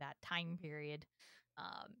capturing that time period.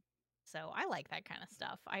 Um, so I like that kind of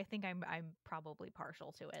stuff. I think I'm probably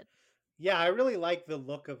partial to it. Yeah, I really like the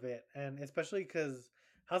look of it, and especially because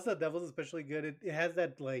House of the Devil is especially good. It has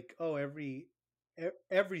that like, oh,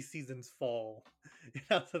 every season's fall in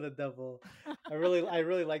House of the Devil. I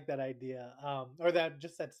really like that idea. Or that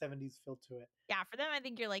just that '70s feel to it. Yeah, for them, I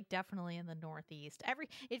think you're like definitely in the Northeast.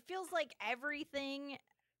 It feels like everything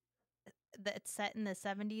that's set in the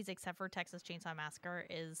 70s, except for Texas Chainsaw Massacre,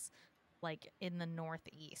 is like in the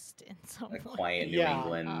Northeast in some A way. quiet New Yeah,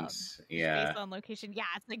 England. Just based Yeah. on location. Yeah,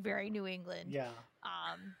 it's like very New England. yeah,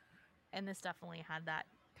 Um, and this definitely had that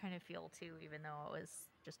kind of feel too, even though it was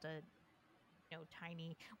just a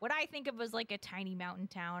tiny, what I think of as like a tiny mountain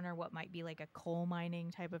town, or what might be like a coal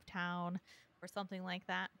mining type of town or something like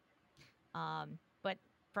that. But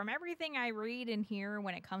from everything I read and hear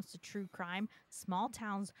when it comes to true crime, small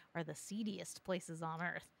towns are the seediest places on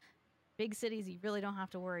earth. Big cities, you really don't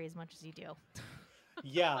have to worry as much as you do.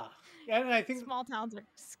 yeah. And I think Small towns are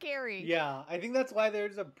scary. yeah, I think that's why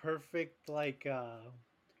there's a perfect like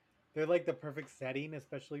they're like the perfect setting,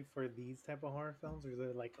 especially for these type of horror films, where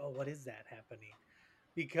they're like, oh, what is that happening?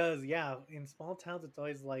 Because yeah, in small towns it's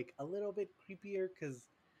always like a little bit creepier because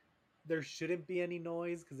there shouldn't be any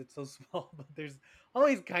noise because it's so small, but there's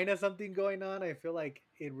always kind of something going on. I feel like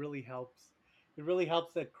it really helps. It really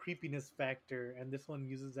helps that creepiness factor, and this one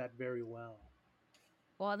uses that very well.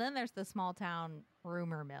 Well, then there's the small town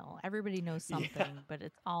rumor mill. Everybody knows Yeah, something, but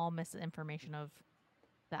it's all misinformation of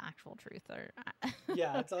the actual truth, or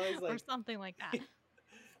yeah. It's always or like, something like that.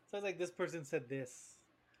 it's always like this person said this,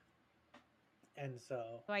 and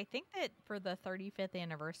so So I think that for the 35th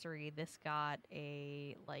anniversary, this got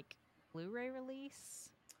a like Blu-ray release.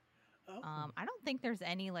 oh I don't think there's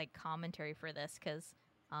any like commentary for this because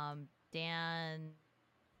Dan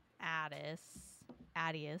Addis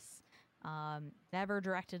Adius never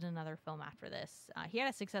directed another film after this. He had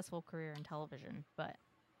a successful career in television, but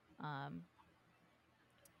um,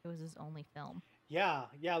 it was his only film. yeah,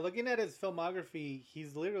 yeah. Looking at his filmography,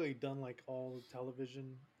 he's literally done like all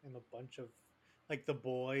television and a bunch of like The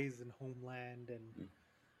Boys and Homeland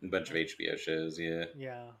A bunch of and HBO shows. Yeah.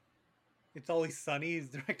 yeah, It's Always Sunny. He's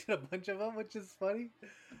directed a bunch of them, which is funny.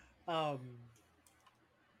 Um,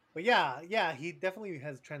 but yeah, yeah, he definitely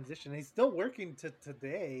has transitioned. He's still working to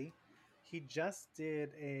today. He just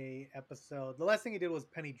did a episode. The last thing he did was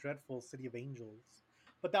Penny Dreadful, City of Angels,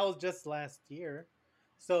 but that was just last year.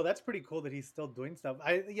 So that's pretty cool that he's still doing stuff.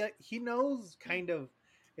 I yeah, he knows kind of,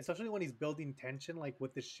 especially when he's building tension, like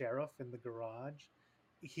with the sheriff in the garage.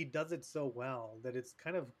 He does it so well that it's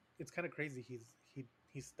kind of crazy.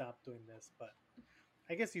 He stopped doing this, but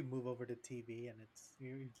I guess you move over to TV and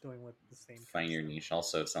you're doing with the same kind Find of your stuff. niche.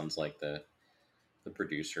 Also, it sounds like the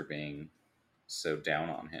producer being so down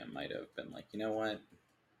on him might have been like, you know what,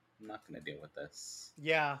 I'm not going to deal with this.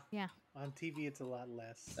 Yeah, Yeah. on TV it's a lot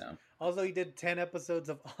less. So Also, he did 10 episodes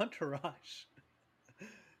of Entourage.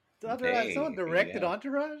 Entourage. Someone okay, directed yeah,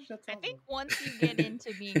 Entourage. That's I think awesome. once you get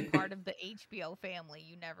into being part of the HBO family,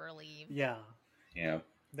 you never leave. Yeah, yeah.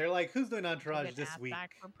 they're like, who's doing You Entourage get this asked week?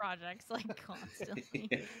 back for projects like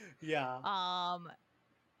constantly. Yeah. Um,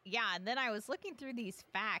 yeah, and then I was looking through these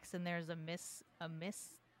facts, and there's a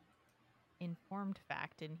misinformed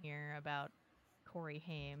fact in here about Corey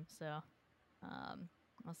Haim. So, I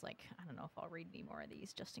was like, I don't know if I'll read any more of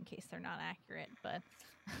these just in case they're not accurate, but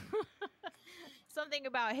something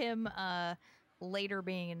about him later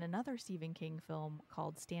being in another Stephen King film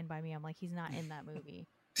called Stand By Me. I'm like, he's not in that movie.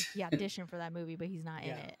 He auditioned for that movie, but he's not in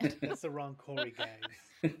Yeah, it. that's the wrong Corey,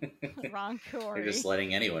 guys. Wrong They're Corey. just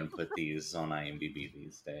letting anyone put these on IMDb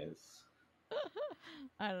these days.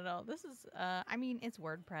 I don't know. This is I mean, it's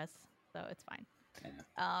WordPress, so it's fine.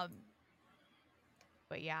 Yeah.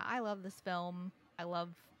 But yeah, I love this film. I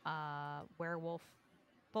love werewolf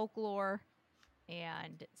folklore.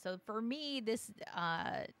 And so for me, this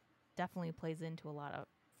definitely plays into a lot of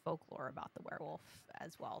folklore about the werewolf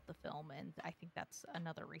as well, the film. And I think that's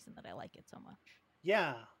another reason that I like it so much.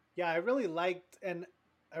 Yeah, yeah, I really liked, and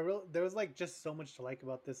there was like just so much to like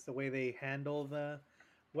about this. The way they handle the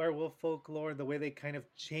werewolf folklore, the way they kind of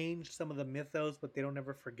change some of the mythos, but they don't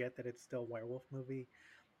ever forget that it's still a werewolf movie.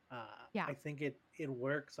 Yeah. I think it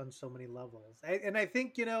works on so many levels, and I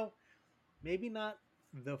think maybe not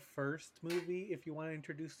the first movie if you want to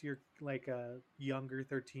introduce your like a younger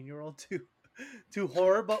 13-year-old to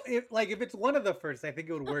horror, but if it's one of the first, I think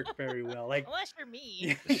it would work very well. Like, Unless you're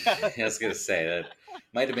me. yeah, I was gonna say that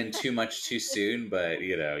might have been too much too soon, but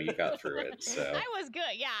you got through it. So I was good.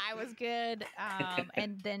 Yeah, I was good.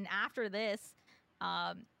 And then after this,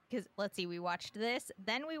 because let's see, we watched this,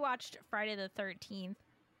 then we watched Friday the 13th,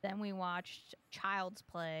 then we watched Child's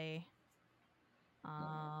Play,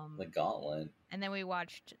 the Gauntlet. and then we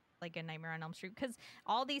watched like A Nightmare on Elm Street, because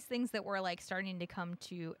all these things that were like starting to come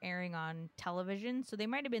to airing on television, so they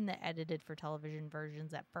might have been the edited for television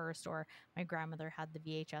versions at first, or my grandmother had the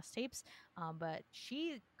VHS tapes, but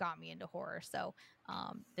she got me into horror. So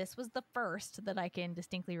this was the first that I can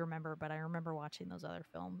distinctly remember, but I remember watching those other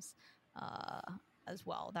films as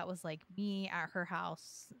well. That was like me at her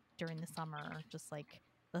house during the summer, just like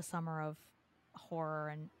the summer of horror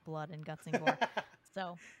and blood and guts and gore.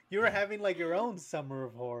 So you were having like your own summer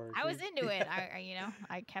of horror. I was dude. into it.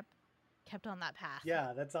 I kept on that path.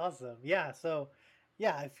 Yeah, that's awesome. Yeah, so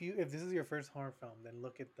yeah, if this is your first horror film, then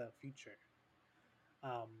look at the future.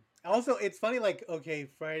 Also, it's funny. Like, okay,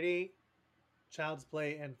 Friday, Child's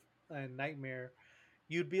Play, and Nightmare.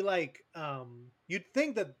 You'd be like, you'd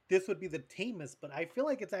think that this would be the tamest, but I feel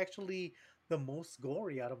like it's actually the most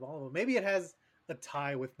gory out of all of them. Maybe it has a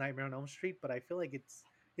tie with Nightmare on Elm Street, but I feel like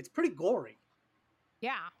it's pretty gory.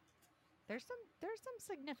 Yeah. There's some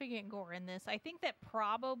significant gore in this. I think that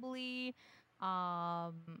probably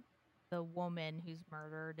the woman who's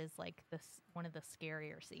murdered is like one of the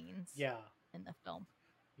scarier scenes Yeah, in the film.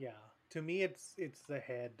 yeah. To me, it's the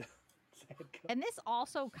head. It's the head And this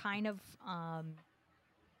also kind of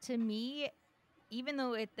to me, even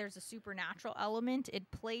though there's a supernatural element, it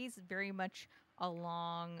plays very much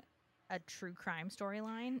along a true crime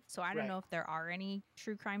storyline. So I don't Right. know if there are any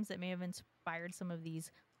true crimes that may have inspired some of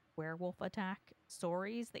these werewolf attack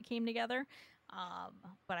stories that came together.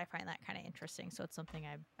 But I find that kind of interesting. So it's something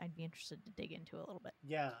I'd be interested to dig into a little bit.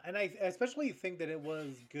 Yeah, and I especially think that it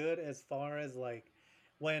was good as far as like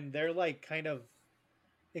when they're like kind of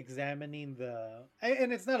examining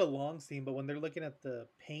and it's not a long scene, but when they're looking at the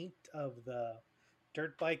paint of the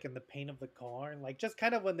dirt bike and the paint of the car, and like just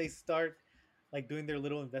kind of when they start like doing their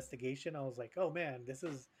little investigation, I was like, oh man, this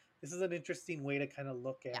is an interesting way to kind of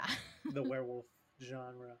look at Yeah. the werewolf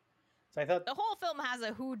genre. So I thought The whole film has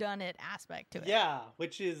a whodunit aspect to it. yeah,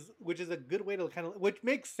 which is a good way to kind of, which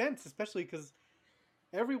makes sense, especially because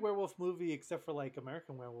every werewolf movie except for like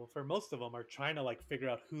American Werewolf, or most of them, are trying to like figure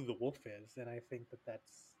out who the wolf is, and I think that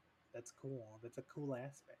that's cool. That's a cool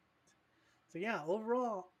aspect. So yeah,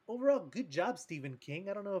 overall, good job, Stephen King.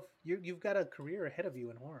 I don't know if you've got a career ahead of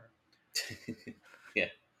you in horror. Yeah,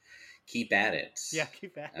 keep at it. Yeah,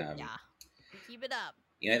 keep at it. Yeah. Keep it up.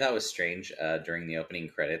 I thought it was strange during the opening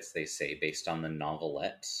credits, they say based on the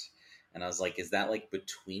novelette. And I was like, is that like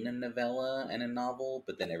between a novella and a novel?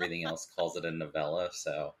 But then everything else calls it a novella.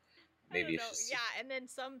 So I Maybe don't it's know. just Yeah, and then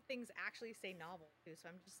some things actually say novel too. So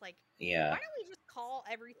I'm just like, yeah. why don't we just call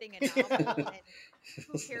everything a novel and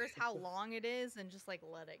who cares how long it is and just like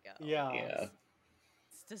let it go? Yeah. Yeah.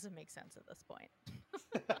 This doesn't make sense at this point.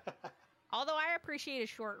 Although I appreciate a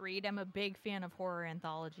short read, I'm a big fan of horror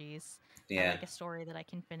anthologies. I Yeah. like a story that I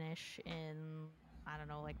can finish in, I don't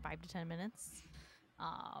know, like 5 to 10 minutes,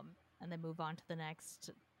 and then move on to the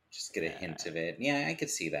next. Just get a hint of it. Yeah, I could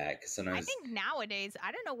see that because I sometimes think nowadays,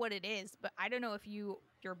 I don't know what it is, but I don't know if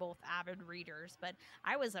you're both avid readers, but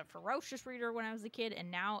I was a ferocious reader when I was a kid, and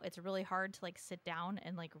now it's really hard to like sit down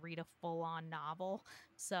and like read a full on novel.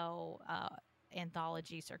 So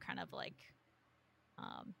anthologies are kind of like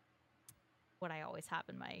um, what I always have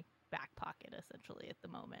in my back pocket, essentially at the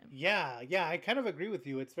moment. Yeah, yeah, I kind of agree with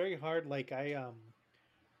you. It's very hard. Like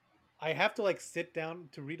I have to like sit down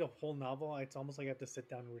to read a whole novel. It's almost like I have to sit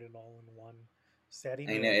down and read it all in one setting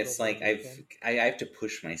I to know like go it's over like everything. I have to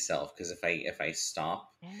push myself because if I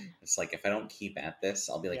stop, Man. it's like if I don't keep at this,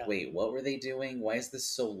 I'll be like, Yeah. wait, what were they doing? Why is this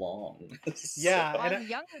so long? Yeah, Well, and as a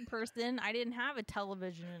younger person, I didn't have a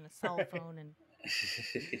television and a cell phone and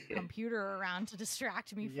computer around to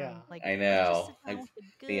distract me yeah. from like, I let's just know. sit down with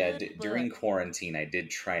a But yeah, good book. during quarantine, I did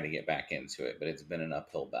try to get back into it, but it's been an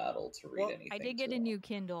uphill battle to read Well, I anything did too get a long. new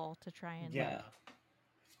Kindle to try and yeah. Yeah,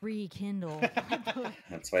 rekindle my book.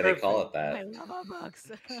 that's why they call Perfect. it that. My love of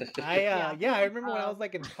books. I Yeah. yeah, I remember when I was Um,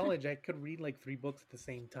 like in college, I could read like 3 books at the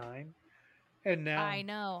same time. And I now,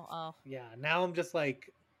 know. Oh, yeah, now I'm just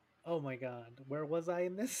like, oh my god, where was I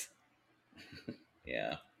in this?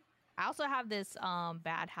 Yeah, I also have this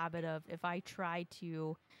bad habit of if I try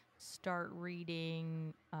to start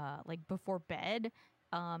reading like before bed,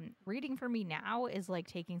 reading for me now is like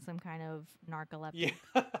taking some kind of Yeah.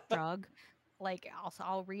 narcoleptic drug. Like also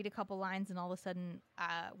I'll read a couple lines and all of a sudden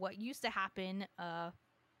what used to happen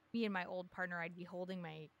me and my old partner, I'd be holding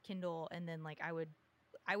my Kindle and then like I would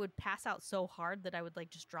pass out so hard that I would like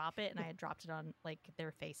just drop it, and I had dropped it on like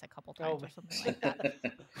their face a couple Oh times or man. something like that.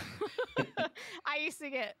 I used to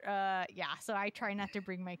get yeah, so I try not to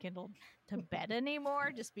bring my Kindle to bed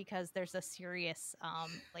anymore just because there's a serious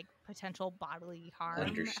like potential bodily harm hazard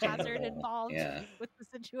understandable. involved Yeah, with the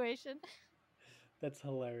situation. That's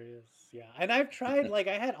hilarious. Yeah. And I've tried like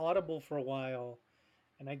I had Audible for a while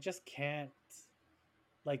and I just can't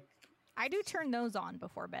like I do turn those on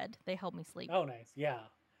before bed. They help me sleep. oh nice. Yeah.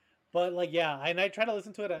 But like yeah, and I try to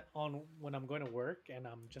listen to it on when I'm going to work and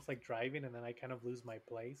I'm just like driving and then I kind of lose my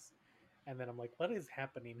place. And then I'm like, what is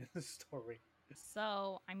happening in the story?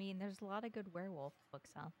 So, I mean, there's a lot of good werewolf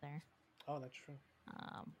books out there Oh, that's true.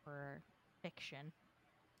 for fiction.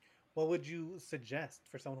 What would you suggest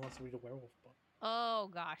for someone who wants to read a werewolf book? Oh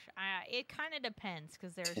gosh, it kind of depends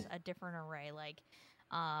because there's a different array. Like,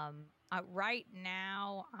 right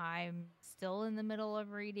now I'm still in the middle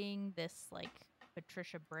of reading this like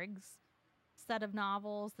Patricia Briggs set of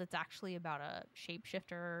novels that's actually about a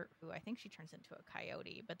shapeshifter who I think she turns into a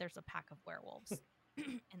coyote, but there's a pack of werewolves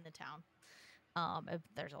in the town.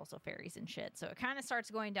 There's also fairies and shit, so it kind of starts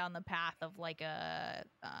going down the path of like a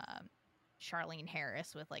Charlene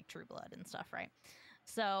Harris with like True Blood and stuff, right?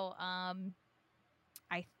 So,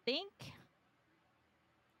 I think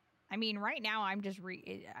I mean, right now I'm just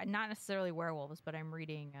not necessarily werewolves, but I'm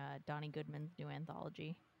reading Donnie Goodman's new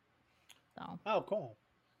anthology. So Oh, cool.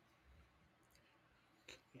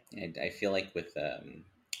 I feel like with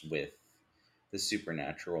the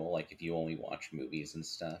supernatural, like if you only watch movies and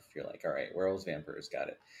stuff, you're like, all right, werewolves, vampires, got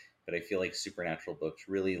it. But I feel like supernatural books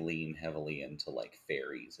really lean heavily into like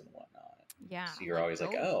fairies and whatnot. yeah, So you're like always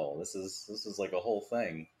like, go oh, this is like a whole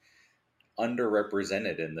thing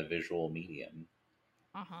underrepresented in the visual medium.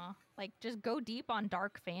 like just go deep on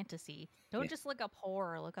dark fantasy. Yeah, Don't just look up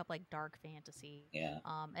horror. Look up like dark fantasy. yeah,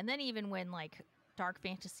 And then even when like dark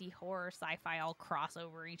fantasy, horror, sci-fi all cross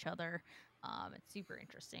over each other, it's super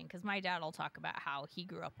interesting because my dad will talk about how he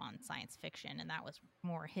grew up on science fiction and that was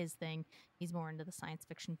more his thing. He's more into the science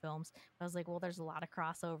fiction films. But I was like, well, there's a lot of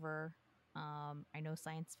crossover. I know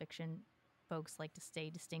science fiction folks like to stay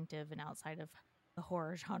distinctive and outside of the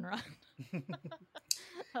horror genre.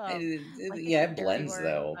 Like a yeah. It scary blends word,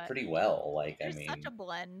 though but pretty well. Like I there's such a mean,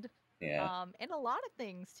 blend yeah. in a lot of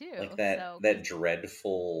things Like too. that So, that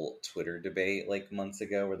dreadful Twitter debate like months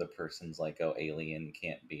ago where the person's like, "Oh, Alien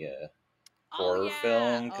can't be a oh horror yeah,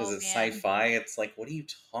 film because oh it's man, sci-fi." It's like, what are you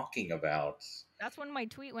talking about? that's when my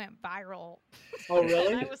tweet went viral, Oh, and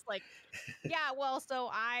I really? was like, yeah, well, so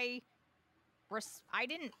I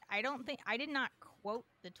don't think I did not quote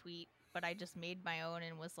the tweet, but I just made my own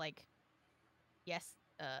and was like, yes,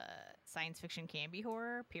 science fiction can be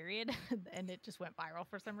horror, period. And it just went viral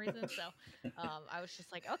for some reason. So I was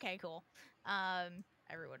just like, okay, cool.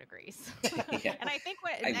 everyone agrees. Yeah, And I think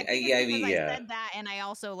I think it's yeah, I because mean, I yeah, said that, and I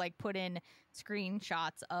also like put in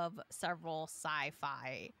screenshots of several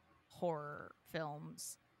sci-fi horror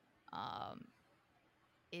films um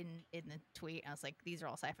in the tweet. I was like, these are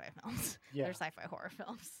all sci-fi films. Yeah. They're sci-fi horror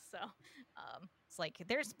films. So it's like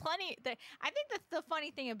there's plenty I think that the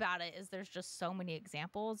funny thing about it is there's just so many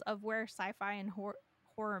examples of where sci-fi and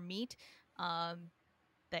horror meet um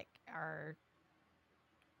that are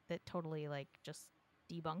that totally like just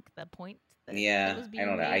debunk the point that yeah. was I don't being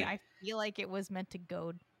know. made. I feel like it was meant to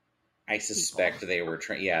goad I people. suspect they were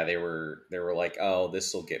yeah, they were like, oh,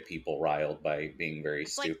 this will get people riled by being very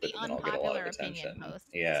It's like the stupid, and then I'll get a lot of unpopular opinion attention. posts.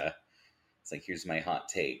 Yeah, it's like, here's my hot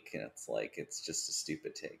take, and it's like, it's just a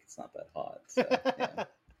stupid take. It's not that hot. So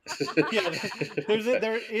yeah. Yeah,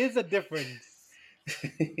 there is a difference.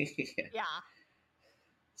 Yeah. Yeah.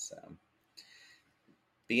 So,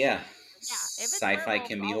 but yeah, But yeah, if it's sci-fi werewolf,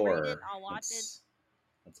 can be I'll rate it. horror. I'll watch it.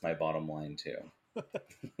 That's my bottom line too.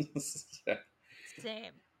 So,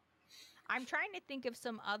 Same. I'm trying to think of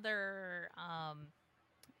some other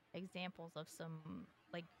examples of some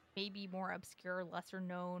like maybe more obscure, lesser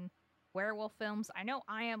known werewolf films. I know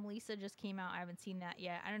I Am Lisa just came out. I haven't seen that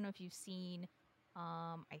yet. I don't know if you've seen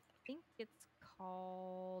I think it's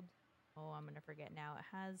called I'm gonna forget now. It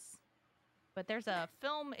has but there's a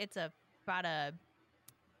film, it's about a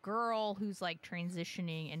girl who's like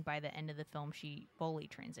transitioning, and by the end of the film she fully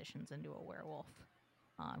transitions into a werewolf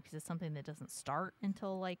because it's something that doesn't start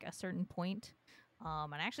until like a certain point.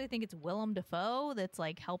 And I actually think it's Willem Dafoe that's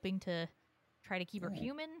like helping to try to keep her oh.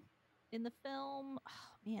 human in the film.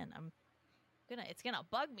 Oh, man, it's gonna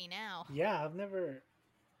bug me now. Yeah, I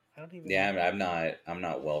don't even Yeah, know. I'm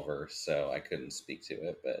not well versed, so I couldn't speak to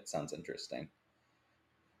it, but it sounds interesting.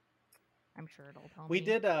 I'm sure it'll tell We me.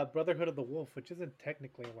 did Brotherhood of the Wolf, which isn't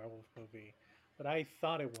technically a werewolf movie, but I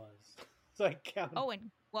thought it was. So I count. Oh, and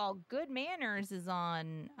well, Good Manners is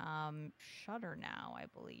on Shutter now, I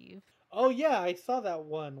believe. Oh yeah, I saw that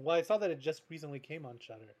one. Well, I saw that it just recently came on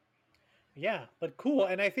Shutter. Yeah, but cool.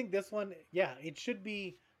 And I think this one, yeah, it should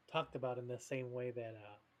be talked about in the same way that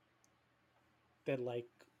that like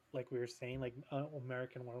we were saying, like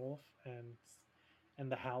American Werewolf and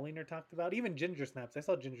The Howling are talked about. Even Ginger Snaps. I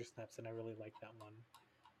saw Ginger Snaps and I really liked that one.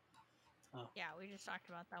 Oh. Yeah, we just talked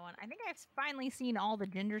about that one. I think I've finally seen all the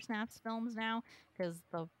Ginger Snaps films now because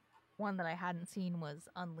the one that I hadn't seen was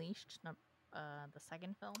Unleashed, the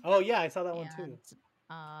second film, Oh yeah, I saw that one too. and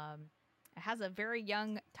um, it has a very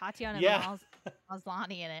young Tatiana Yeah.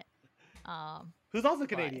 Maslany in it. Um, Who's also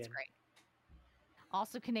but it's Canadian. great.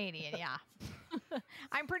 Also Canadian, yeah.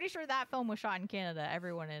 I'm pretty sure that film was shot in Canada.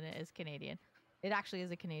 Everyone in it is Canadian. It actually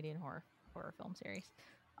is a Canadian horror film series.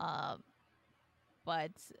 Um,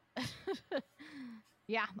 but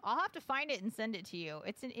yeah, I'll have to find it and send it to you.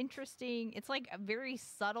 It's an interesting, it's like a very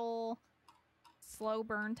subtle, slow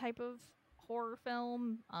burn type of horror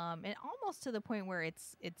film. And almost to the point where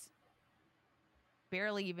it's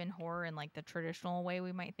barely even horror in like the traditional way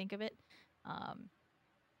we might think of it. Um,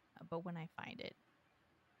 but when I find it,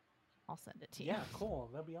 I'll send it to you. Yeah, cool.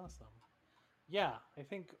 That'd be awesome. Yeah, I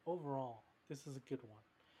think overall this is a good one.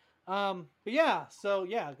 But yeah, so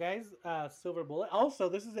yeah, guys, Silver Bullet. Also,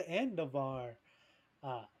 this is the end of our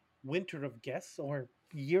uh winter of guests or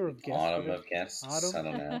year of guests, Autumn whatever. of guests. I Autumn,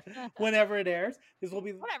 don't know. whenever it airs. This will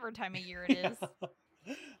be Whatever time of year it yeah. is.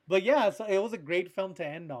 But yeah, so it was a great film to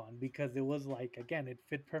end on because it was like again, it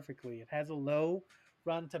fit perfectly. It has a low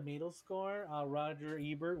Rotten Tomato score. Roger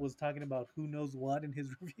Ebert was talking about who knows what in his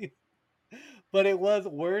review, but it was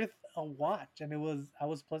worth a watch, and I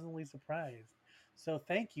was pleasantly surprised. So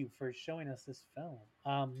thank you for showing us this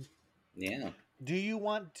film. Yeah. Do you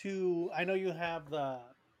want to? I know you have the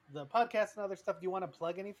podcast and other stuff. Do you want to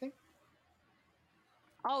plug anything?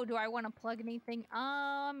 Oh, do I want to plug anything?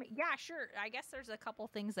 Yeah, sure. I guess there's a couple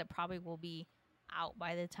things that probably will be out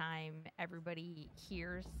by the time everybody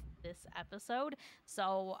hears this episode.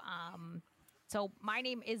 So my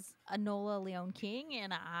name is Enola Leon King,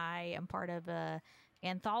 and I am part of a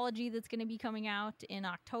anthology that's going to be coming out in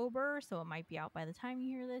October. So it might be out by the time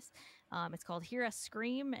you hear this. It's called Hear Us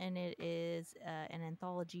Scream, and it is an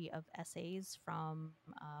anthology of essays from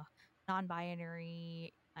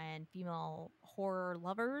non-binary and female horror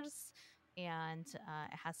lovers, and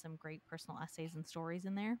it has some great personal essays and stories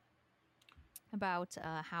in there about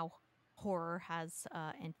how horror has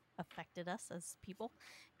affected us as people,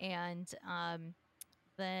 and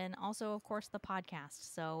then also, of course, the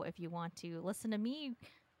podcast. So if you want to listen to me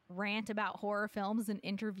rant about horror films and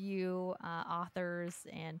interview authors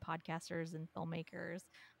and podcasters and filmmakers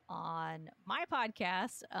on my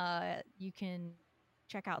podcast, you can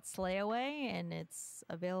check out Slay Away, and it's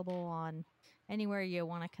available on anywhere you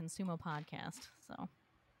want to consume a podcast. So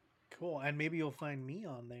Cool. And maybe you'll find me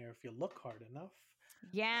on there if you look hard enough.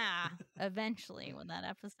 yeah, eventually when that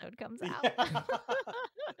episode comes out. Yeah.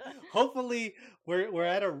 Hopefully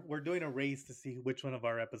we're doing a race to see which one of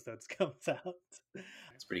our episodes comes out.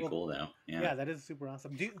 It's pretty Well, cool though. Yeah. yeah, that is super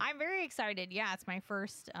awesome. I'm very excited. Yeah, it's my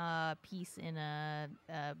first piece in a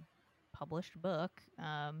published book.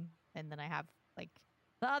 And then I have like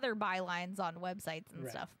the other bylines on websites and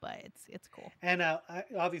Right. stuff, but it's cool. And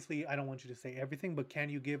obviously, I don't want you to say everything, but can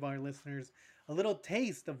you give our listeners a little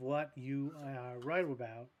taste of what you write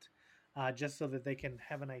about, just so that they can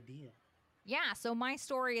have an idea? Yeah, so my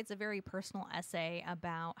story, it's a very personal essay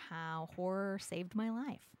about how horror saved my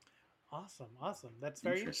life. Awesome. That's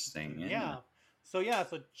very Interesting. Yeah. So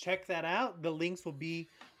check that out. The links will be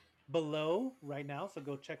below right now, so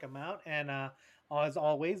go check them out. And as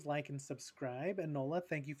always, like and subscribe. And Enola,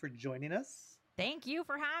 thank you for joining us. Thank you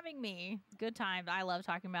for having me. Good time. I love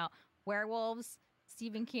talking about werewolves,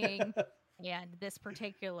 Stephen King, and this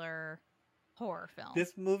particular horror film.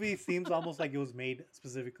 This movie seems almost like it was made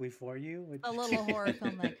specifically for you. Which... A little horror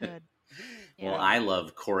film that could. Well, I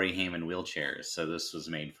love Corey Haim wheelchairs, so this was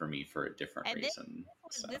made for me for a different And reason.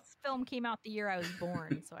 This film came out the year I was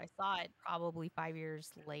born, so I saw it probably 5 years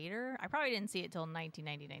later. I probably didn't see it till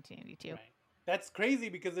 1990, 1992. Right. That's crazy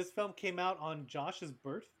because this film came out on Josh's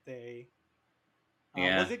birthday.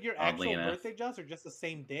 Yeah, was it your actual birthday, Josh, or just the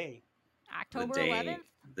same day? October 11th?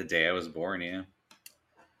 The day I was born, yeah.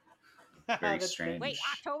 Very strange. Wait,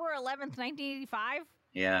 October 11th, 1985?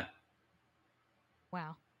 Yeah.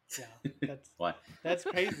 Wow. Yeah, that's what? That's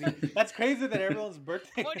crazy. That's crazy that everyone's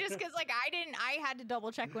birthday. Well, just because I had to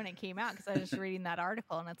double check when it came out because I was just reading that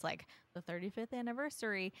article and it's like the 35th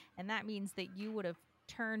anniversary, and that means that you would have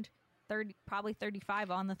turned probably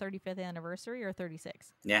 35 on the 35th anniversary or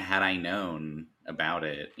 36. Yeah, had I known about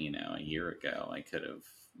it, a year ago, I could have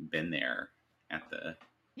been there at the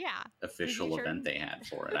official event they had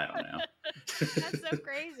for it. I don't know. That's so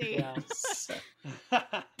crazy. Yeah.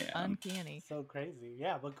 Yeah. Uncanny. So crazy.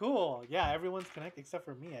 Yeah, but cool. Yeah, everyone's connected except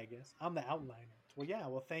for me, I guess. I'm the outliner.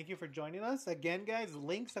 Well, thank you for joining us. Again, guys,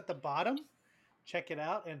 links at the bottom. Check it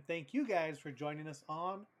out. And thank you guys for joining us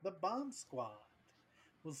on the Bomb Squad.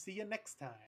 We'll see you next time.